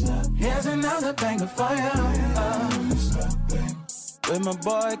 Here's another banger for you. With my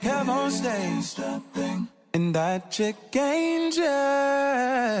boy Kev on stage and that chick Angel.